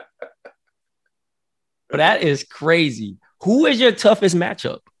that is crazy. Who is your toughest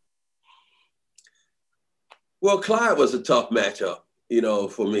matchup? Well, Clyde was a tough matchup,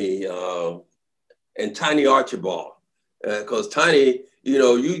 for me, and Tiny Archibald. Because Tiny,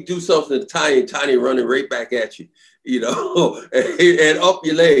 you do something to Tiny running right back at you, and up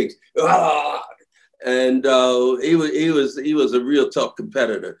your legs. And he was a real tough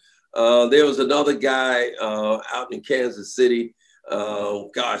competitor. There was another guy out in Kansas City. I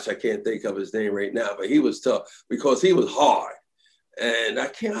can't think of his name right now, but he was tough because he was hard. And I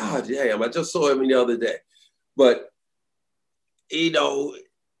just saw him the other day. But, here's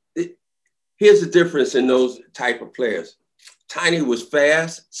the difference in those type of players. Tiny was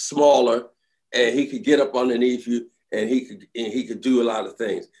fast, smaller, and he could get up underneath you, and he could do a lot of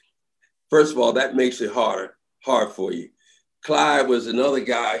things. First of all, that makes it hard for you. Clyde was another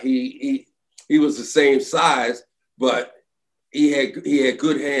guy. He was the same size, but he had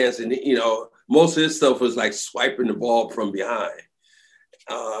good hands, and most of his stuff was like swiping the ball from behind.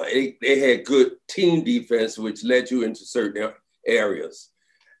 They had good team defense, which led you into certain areas.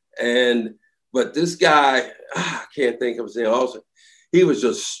 But this guy, I can't think of his name. Also, he was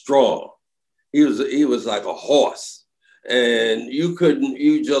just strong. He was like a horse, and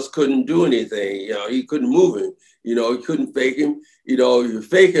you just couldn't do anything. He couldn't move him. You couldn't fake him. You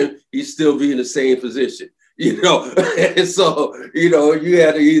fake him, he'd still be in the same position. And so you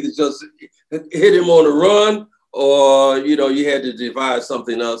had to either just hit him on the run, or you had to devise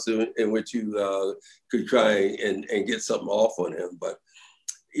something else in which you could try and get something off on him. But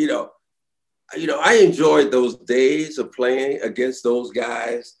I enjoyed those days of playing against those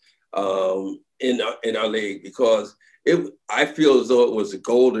guys in our league because I feel as though it was a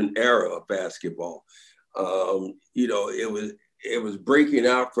golden era of basketball. It was breaking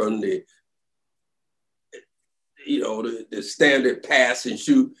out from the standard pass and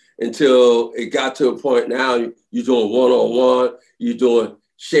shoot until it got to a point now you're doing one-on-one, you're doing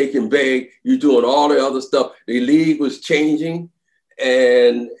shake and bake, you're doing all the other stuff. The league was changing,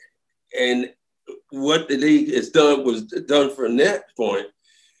 and what the league has done was done from that point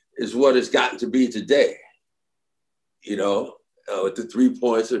is what it's gotten to be today. With the 3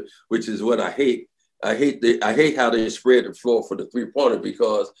 points, which is what I hate. I hate how they spread the floor for the 3-pointer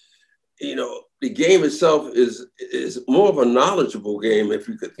because the game itself is more of a knowledgeable game if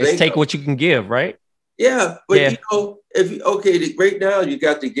you could think. It's take what you can give, right? Yeah, but right now you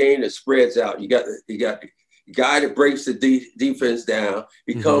got the game that spreads out. You got the guy that breaks the defense down.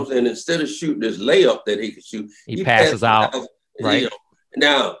 He comes in, instead of shooting his layup that he could shoot, he passes out. Right.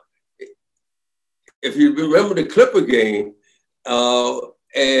 Now, if you remember the Clipper game,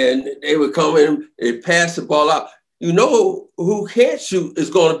 and they would come in and pass the ball out, who can't shoot is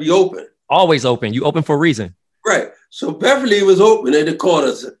going to be open. Always open. You open for a reason. Right. So Beverly was open in the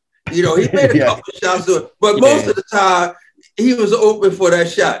corners. He made a couple shots, but most of the time he was open for that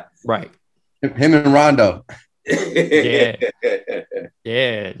shot. Right. Him and Rondo. Yeah.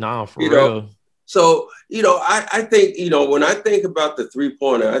 For real. So, I think, when I think about the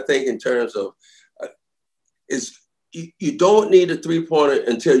 3-pointer, I think in terms of you don't need a 3-pointer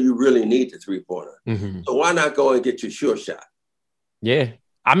until you really need the 3-pointer. Mm-hmm. So why not go and get your sure shot? Yeah.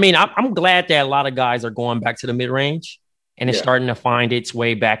 I mean, I'm glad that a lot of guys are going back to the mid-range and it's starting to find its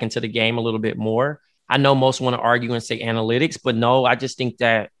way back into the game a little bit more. I know most want to argue and say analytics, but no, I just think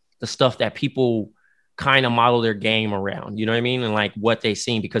that the stuff that people kind of model their game around, you know what I mean? And like what they've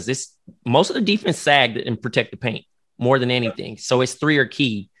seen, because most of the defense sagged and protect the paint more than anything. So it's 3 are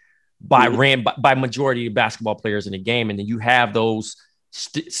key by majority of basketball players in the game. And then you have those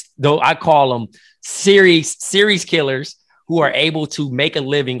I call them series killers who are able to make a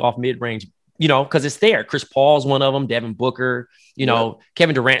living off mid-range, because it's there. Chris Paul's one of them, Devin Booker,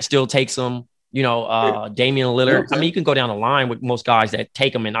 Kevin Durant still takes them, Damian Lillard. I mean, you can go down the line with most guys that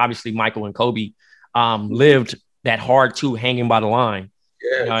take them. And obviously Michael and Kobe lived that hard too, hanging by the line.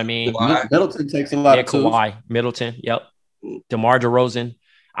 Yeah. You know what I mean? Middleton takes a lot too. Kawhi, Middleton. Yep. DeMar DeRozan.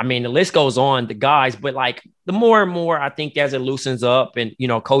 I mean, the list goes on, the guys, but like the more and more, I think as it loosens up and,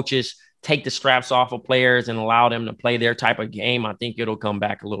 coaches take the straps off of players and allow them to play their type of game, I think it'll come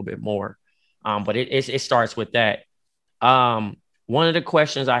back a little bit more. But it starts with that. One of the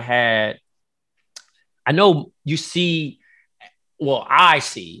questions I had, I know you see, well, I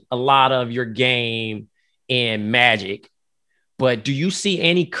see a lot of your game in Magic, but do you see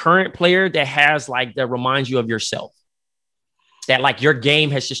any current player that has like, that reminds you of yourself? That like your game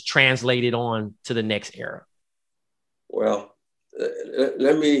has just translated on to the next era? Well,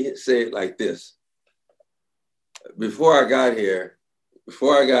 let me say it like this. Before I got here,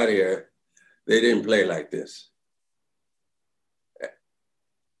 they didn't play like this.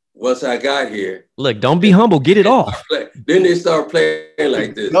 Once I got here, look, don't be humble, get it off. Then they start playing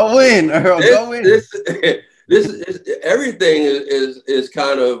like this. Go in, Earl, go in. This is everything is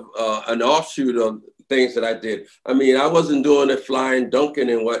kind of an offshoot of things that I did. I mean, I wasn't doing the flying, dunking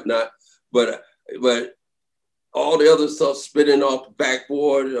and whatnot, but all the other stuff, spitting off the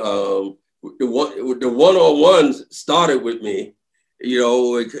backboard, the one-on-ones started with me,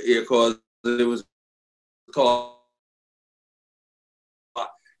 because it was called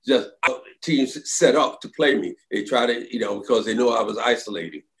just teams set up to play me. They try to, because they knew I was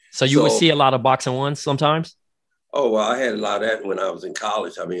isolating. So you would see a lot of boxing ones sometimes? Oh, well, I had a lot of that when I was in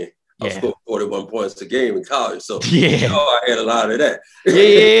college. I mean, I scored 41 points a game in college. So I had a lot of that.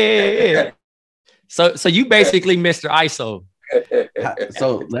 Yeah. So you basically Mr. ISO.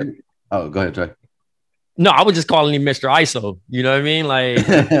 So go ahead, Trey. No, I was just calling him Mr. ISO. You know what I mean? Like,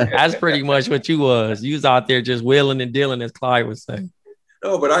 that's pretty much what you was. You was out there just wheeling and dealing, as Clyde was saying.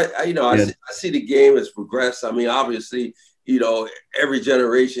 No, but I see the game has progressed. I mean, obviously, every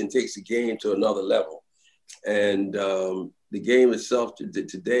generation takes the game to another level. And the game itself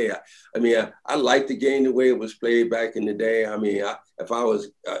today, I like the game the way it was played back in the day. I mean, if I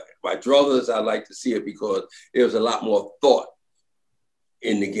was my druthers, I'd like to see it because there was a lot more thought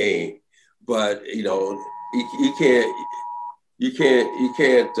in the game. But, you can't,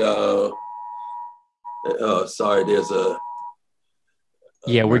 sorry, there's a,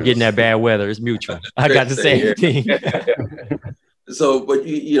 yeah, we're getting that bad weather. It's mutual. I got the same thing. So, but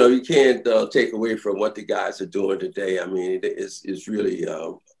you can't take away from what the guys are doing today. I mean, it's really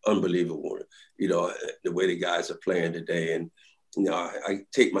unbelievable. The way the guys are playing today, and I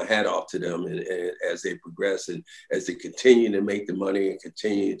take my hat off to them, and as they progress and as they continue to make the money and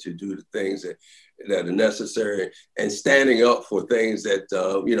continue to do the things that are necessary, and standing up for things that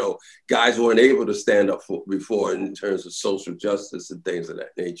guys weren't able to stand up for before in terms of social justice and things of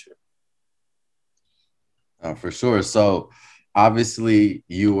that nature. For sure. So obviously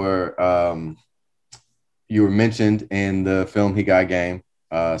you were mentioned in the film He Got Game.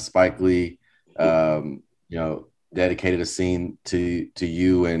 Spike Lee dedicated a scene to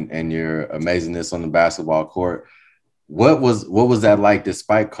you and your amazingness on the basketball court. What was that like? Did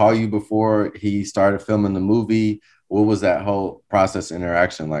Spike call you before he started filming the movie? What was that whole process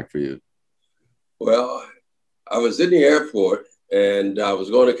interaction like for you? Well, I was in the airport and I was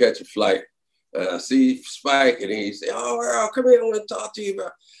going to catch a flight. And I see Spike and he said, "Oh, Earl, come here, I want to talk to you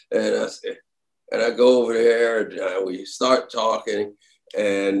about." And I go over there and we start talking,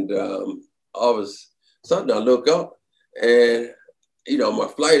 and all of a sudden I look up and my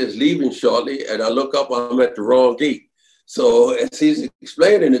flight is leaving shortly, and I look up, I'm at the wrong gate. So as he's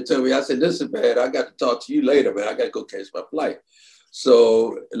explaining it to me, I said, "Listen, man, I got to talk to you later, man. I got to go catch my flight."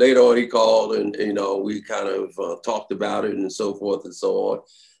 So later on he called and, we kind of talked about it and so forth and so on.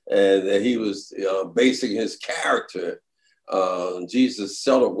 And then he was basing his character, Jesus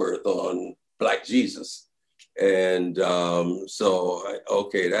Shuttleworth, on Black Jesus. And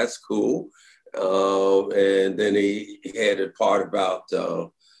okay, that's cool. And then he had a part about,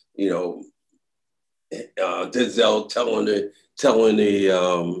 Denzel telling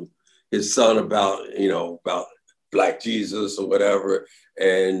his son about Black Jesus or whatever.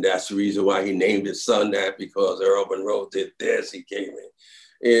 And that's the reason why he named his son that, because Earl Monroe did this, he came in.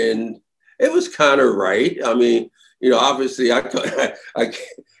 And it was kind of right. I mean, obviously when I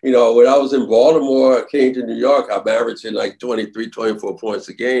was in Baltimore, I came to New York, I'm averaging like 23, 24 points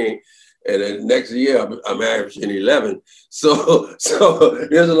a game. And then next year I'm averaging 11. So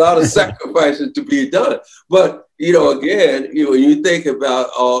there's a lot of sacrifices to be done. But, again, when you think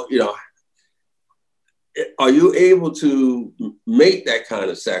about all, are you able to make that kind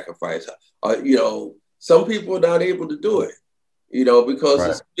of sacrifice? Some people are not able to do it. Because right.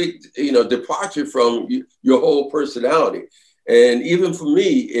 It's a big, departure from your whole personality. And even for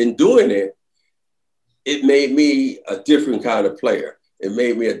me, in doing it, it made me a different kind of player. It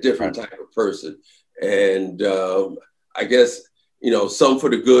made me a different type of person. And I guess, some for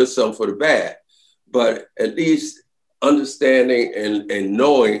the good, some for the bad. But at least understanding and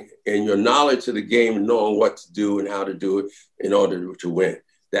knowing, and your knowledge of the game and knowing what to do and how to do it in order to win.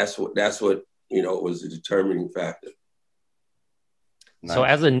 That's what was a determining factor. Nice. So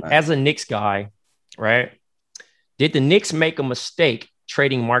as a Knicks guy, right? Did the Knicks make a mistake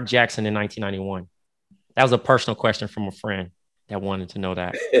trading Mark Jackson in 1991? That was a personal question from a friend that wanted to know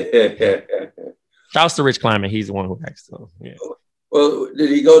that. Shouts to Rich Kleiman. He's the one who asked. So, yeah. Well, did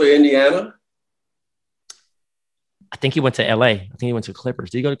he go to Indiana? I think he went to LA. I think he went to Clippers.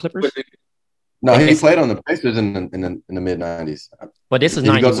 Did he go to Clippers? No, he played on the Pacers in the mid '90s. But this is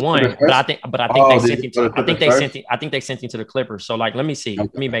 '91. But I think they sent him to the Clippers. So let me see. Okay.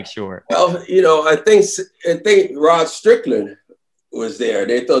 Let me make sure. Well, I think Rod Strickland was there.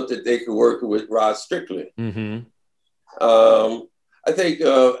 They thought that they could work with Rod Strickland. Mm-hmm. I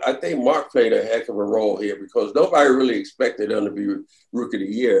think Mark played a heck of a role here because nobody really expected him to be Rookie of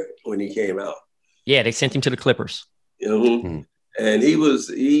the Year when he came out. Yeah, they sent him to the Clippers. Mm-hmm. And he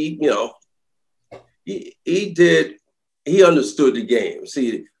understood the game.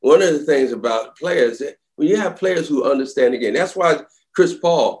 See, one of the things about players, when you have players who understand the game, that's why Chris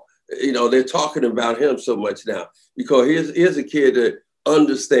Paul, they're talking about him so much now, because here's a kid that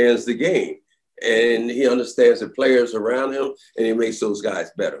understands the game and he understands the players around him and he makes those guys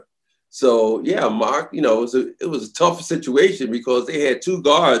better. So yeah, Mark, it was a tough situation because they had two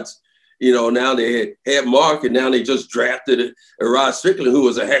guards. Now they had Mark, and now they just drafted a Rod Strickland, who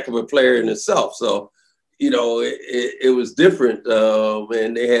was a heck of a player in itself. So, it was different,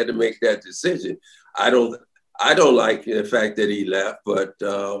 and they had to make that decision. I don't like the fact that he left, but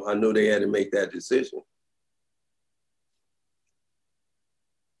I knew they had to make that decision.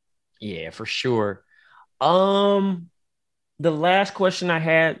 Yeah, for sure. The last question I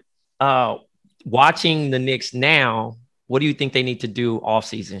had, watching the Knicks now, what do you think they need to do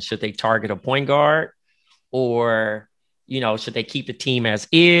offseason? Should they target a point guard, or, should they keep the team as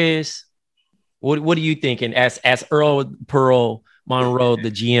is? What are you thinking as Earl Pearl Monroe, the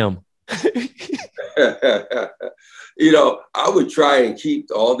GM? I would try and keep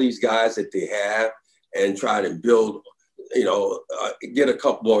all these guys that they have and try to build, get a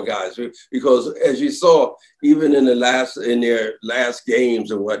couple more guys, because as you saw, even in their last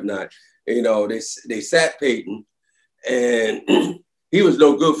games and whatnot, they sat Peyton. And he was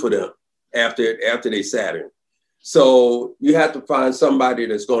no good for them after they sat him. So you have to find somebody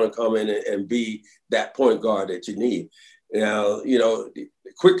that's going to come in and be that point guard that you need. Now,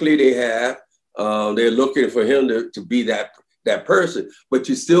 quickly they have. They're looking for him to be that person. But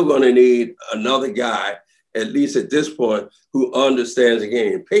you're still going to need another guy, at least at this point, who understands the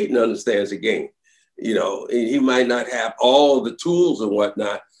game. Peyton understands the game. He might not have all the tools and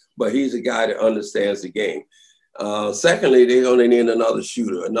whatnot, but he's a guy that understands the game. Secondly, they're going to need another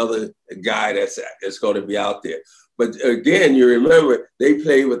shooter, another guy that's going to be out there. But again, you remember they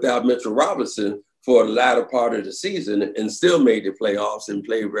played without Mitchell Robinson for the latter part of the season and still made the playoffs and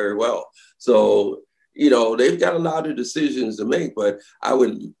played very well. So, they've got a lot of decisions to make, but I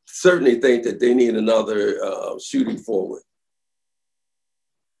would certainly think that they need another shooting forward.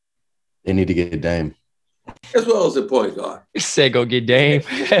 They need to get Dame. As well as the point guard. You said go get Dame.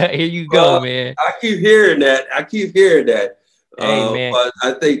 Here you go, man. I keep hearing that. Hey, man. But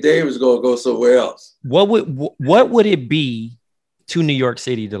I think Dame is going to go somewhere else. What would it be to New York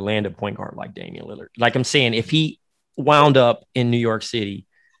City to land a point guard like Damian Lillard? Like I'm saying, if he wound up in New York City,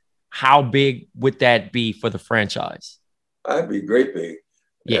 how big would that be for the franchise? That'd be great big.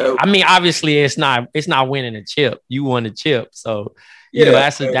 Yeah. I mean, obviously it's not winning a chip. You won a chip. So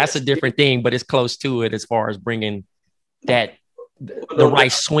that's a different thing, but it's close to it as far as bringing the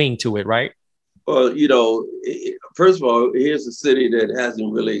right swing to it, right? Well, first of all, here's a city that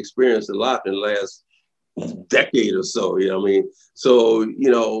hasn't really experienced a lot in the last decade or so.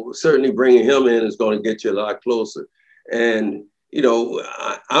 So certainly bringing him in is going to get you a lot closer. And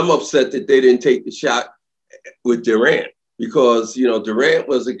I'm upset that they didn't take the shot with Durant, because Durant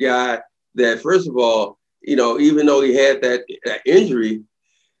was a guy that, first of all, even though he had that injury,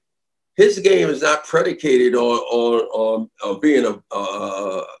 his game is not predicated on being a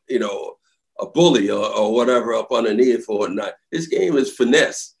bully or whatever up underneath or not. His game is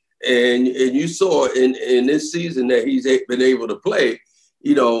finesse, and you saw in this season that he's been able to play.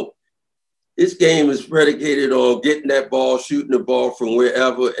 His game is predicated on getting that ball, shooting the ball from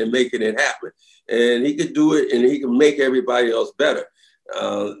wherever, and making it happen. And he could do it, and he can make everybody else better.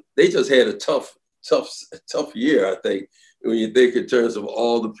 They just had a tough year, I think, when you think in terms of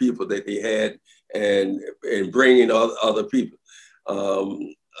all the people that they had and bringing other people.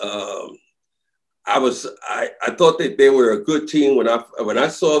 I thought that they were a good team when I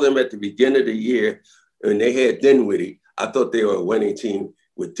saw them at the beginning of the year and they had Dinwiddie. I thought they were a winning team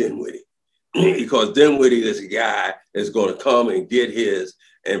with Dinwiddie because Dinwiddie is a guy that's going to come and get his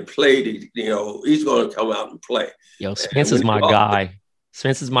and play. He's going to come out and play. Yo, Spence is my guy.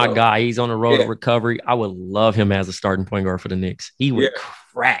 Spence is my guy. He's on the road to recovery. I would love him as a starting point guard for the Knicks. He would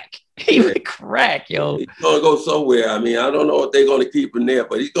crack. He would crack, yo. He's going to go somewhere. I mean, I don't know if they're going to keep him there,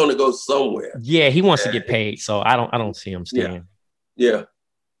 but he's going to go somewhere. Yeah, he wants to get paid, so I don't see him staying. Yeah.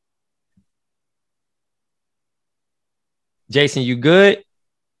 Jason, you good?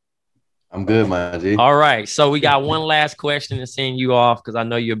 I'm good, my G. All right. So we got one last question to send you off because I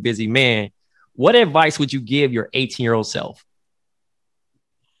know you're a busy man. What advice would you give your 18-year-old self?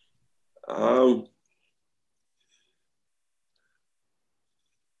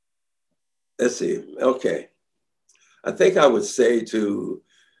 Let's see. Okay. I think I would say to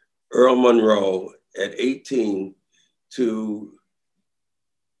Earl Monroe at 18 to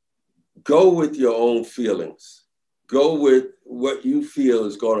go with your own feelings. Go with what you feel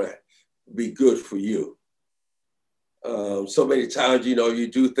is going to be good for you. So many times, you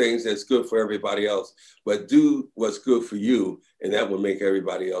do things that's good for everybody else, but do what's good for you, and that will make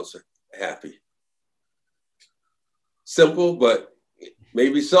everybody else happy. Simple, but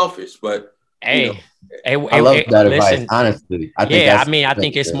maybe selfish, but I love that advice, honestly. I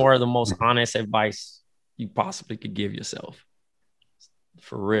think it's more of the most honest advice you possibly could give yourself.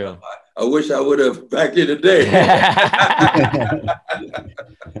 For real. I wish I would have back in the day.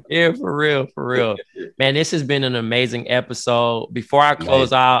 Yeah, for real. Man, this has been an amazing episode. Before I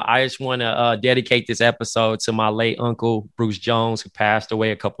close out, I just want to dedicate this episode to my late uncle, Bruce Jones, who passed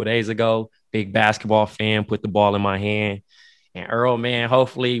away a couple of days ago. Big basketball fan, put the ball in my hand. And Earl, man,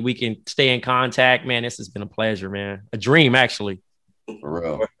 hopefully we can stay in contact. Man, this has been a pleasure, man. A dream, actually. For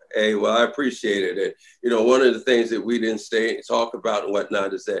real. Hey, well, I appreciate it. One of the things that we didn't talk about and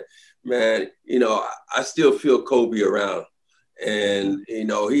whatnot is that, man, I still feel Kobe around. And,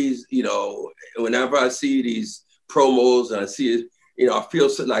 he's, whenever I see these promos and I see it, I feel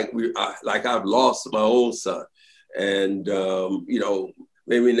like I've lost my own son. And,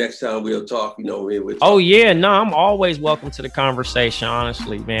 maybe next time we'll talk, Oh yeah, no, I'm always welcome to the conversation,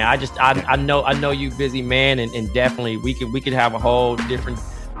 honestly, man. I know you busy, man, and definitely we could have a whole different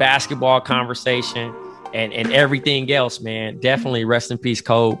basketball conversation and everything else, man. Definitely rest in peace,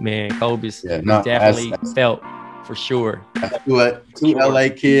 Kobe, man. Kobe's definitely felt for sure. Two LA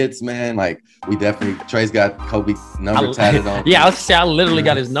kids, man. Like we definitely, Trey's got Kobe number tatted on. Yeah, I literally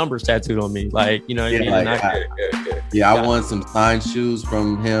got his numbers tattooed on me. Like, you know what I mean? I won some signed shoes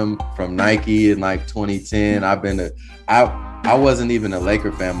from him from Nike in like 2010. I wasn't even a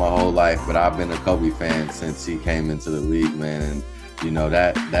Laker fan my whole life, but I've been a Kobe fan since he came into the league, man. And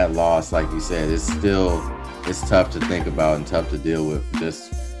that loss, like you said, it's tough to think about and tough to deal with.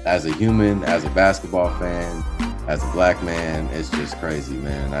 Just as a human, as a basketball fan, as a black man, it's just crazy,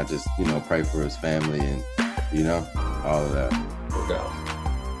 man. I just, pray for his family and, all of that.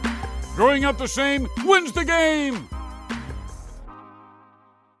 Growing up the same wins the game.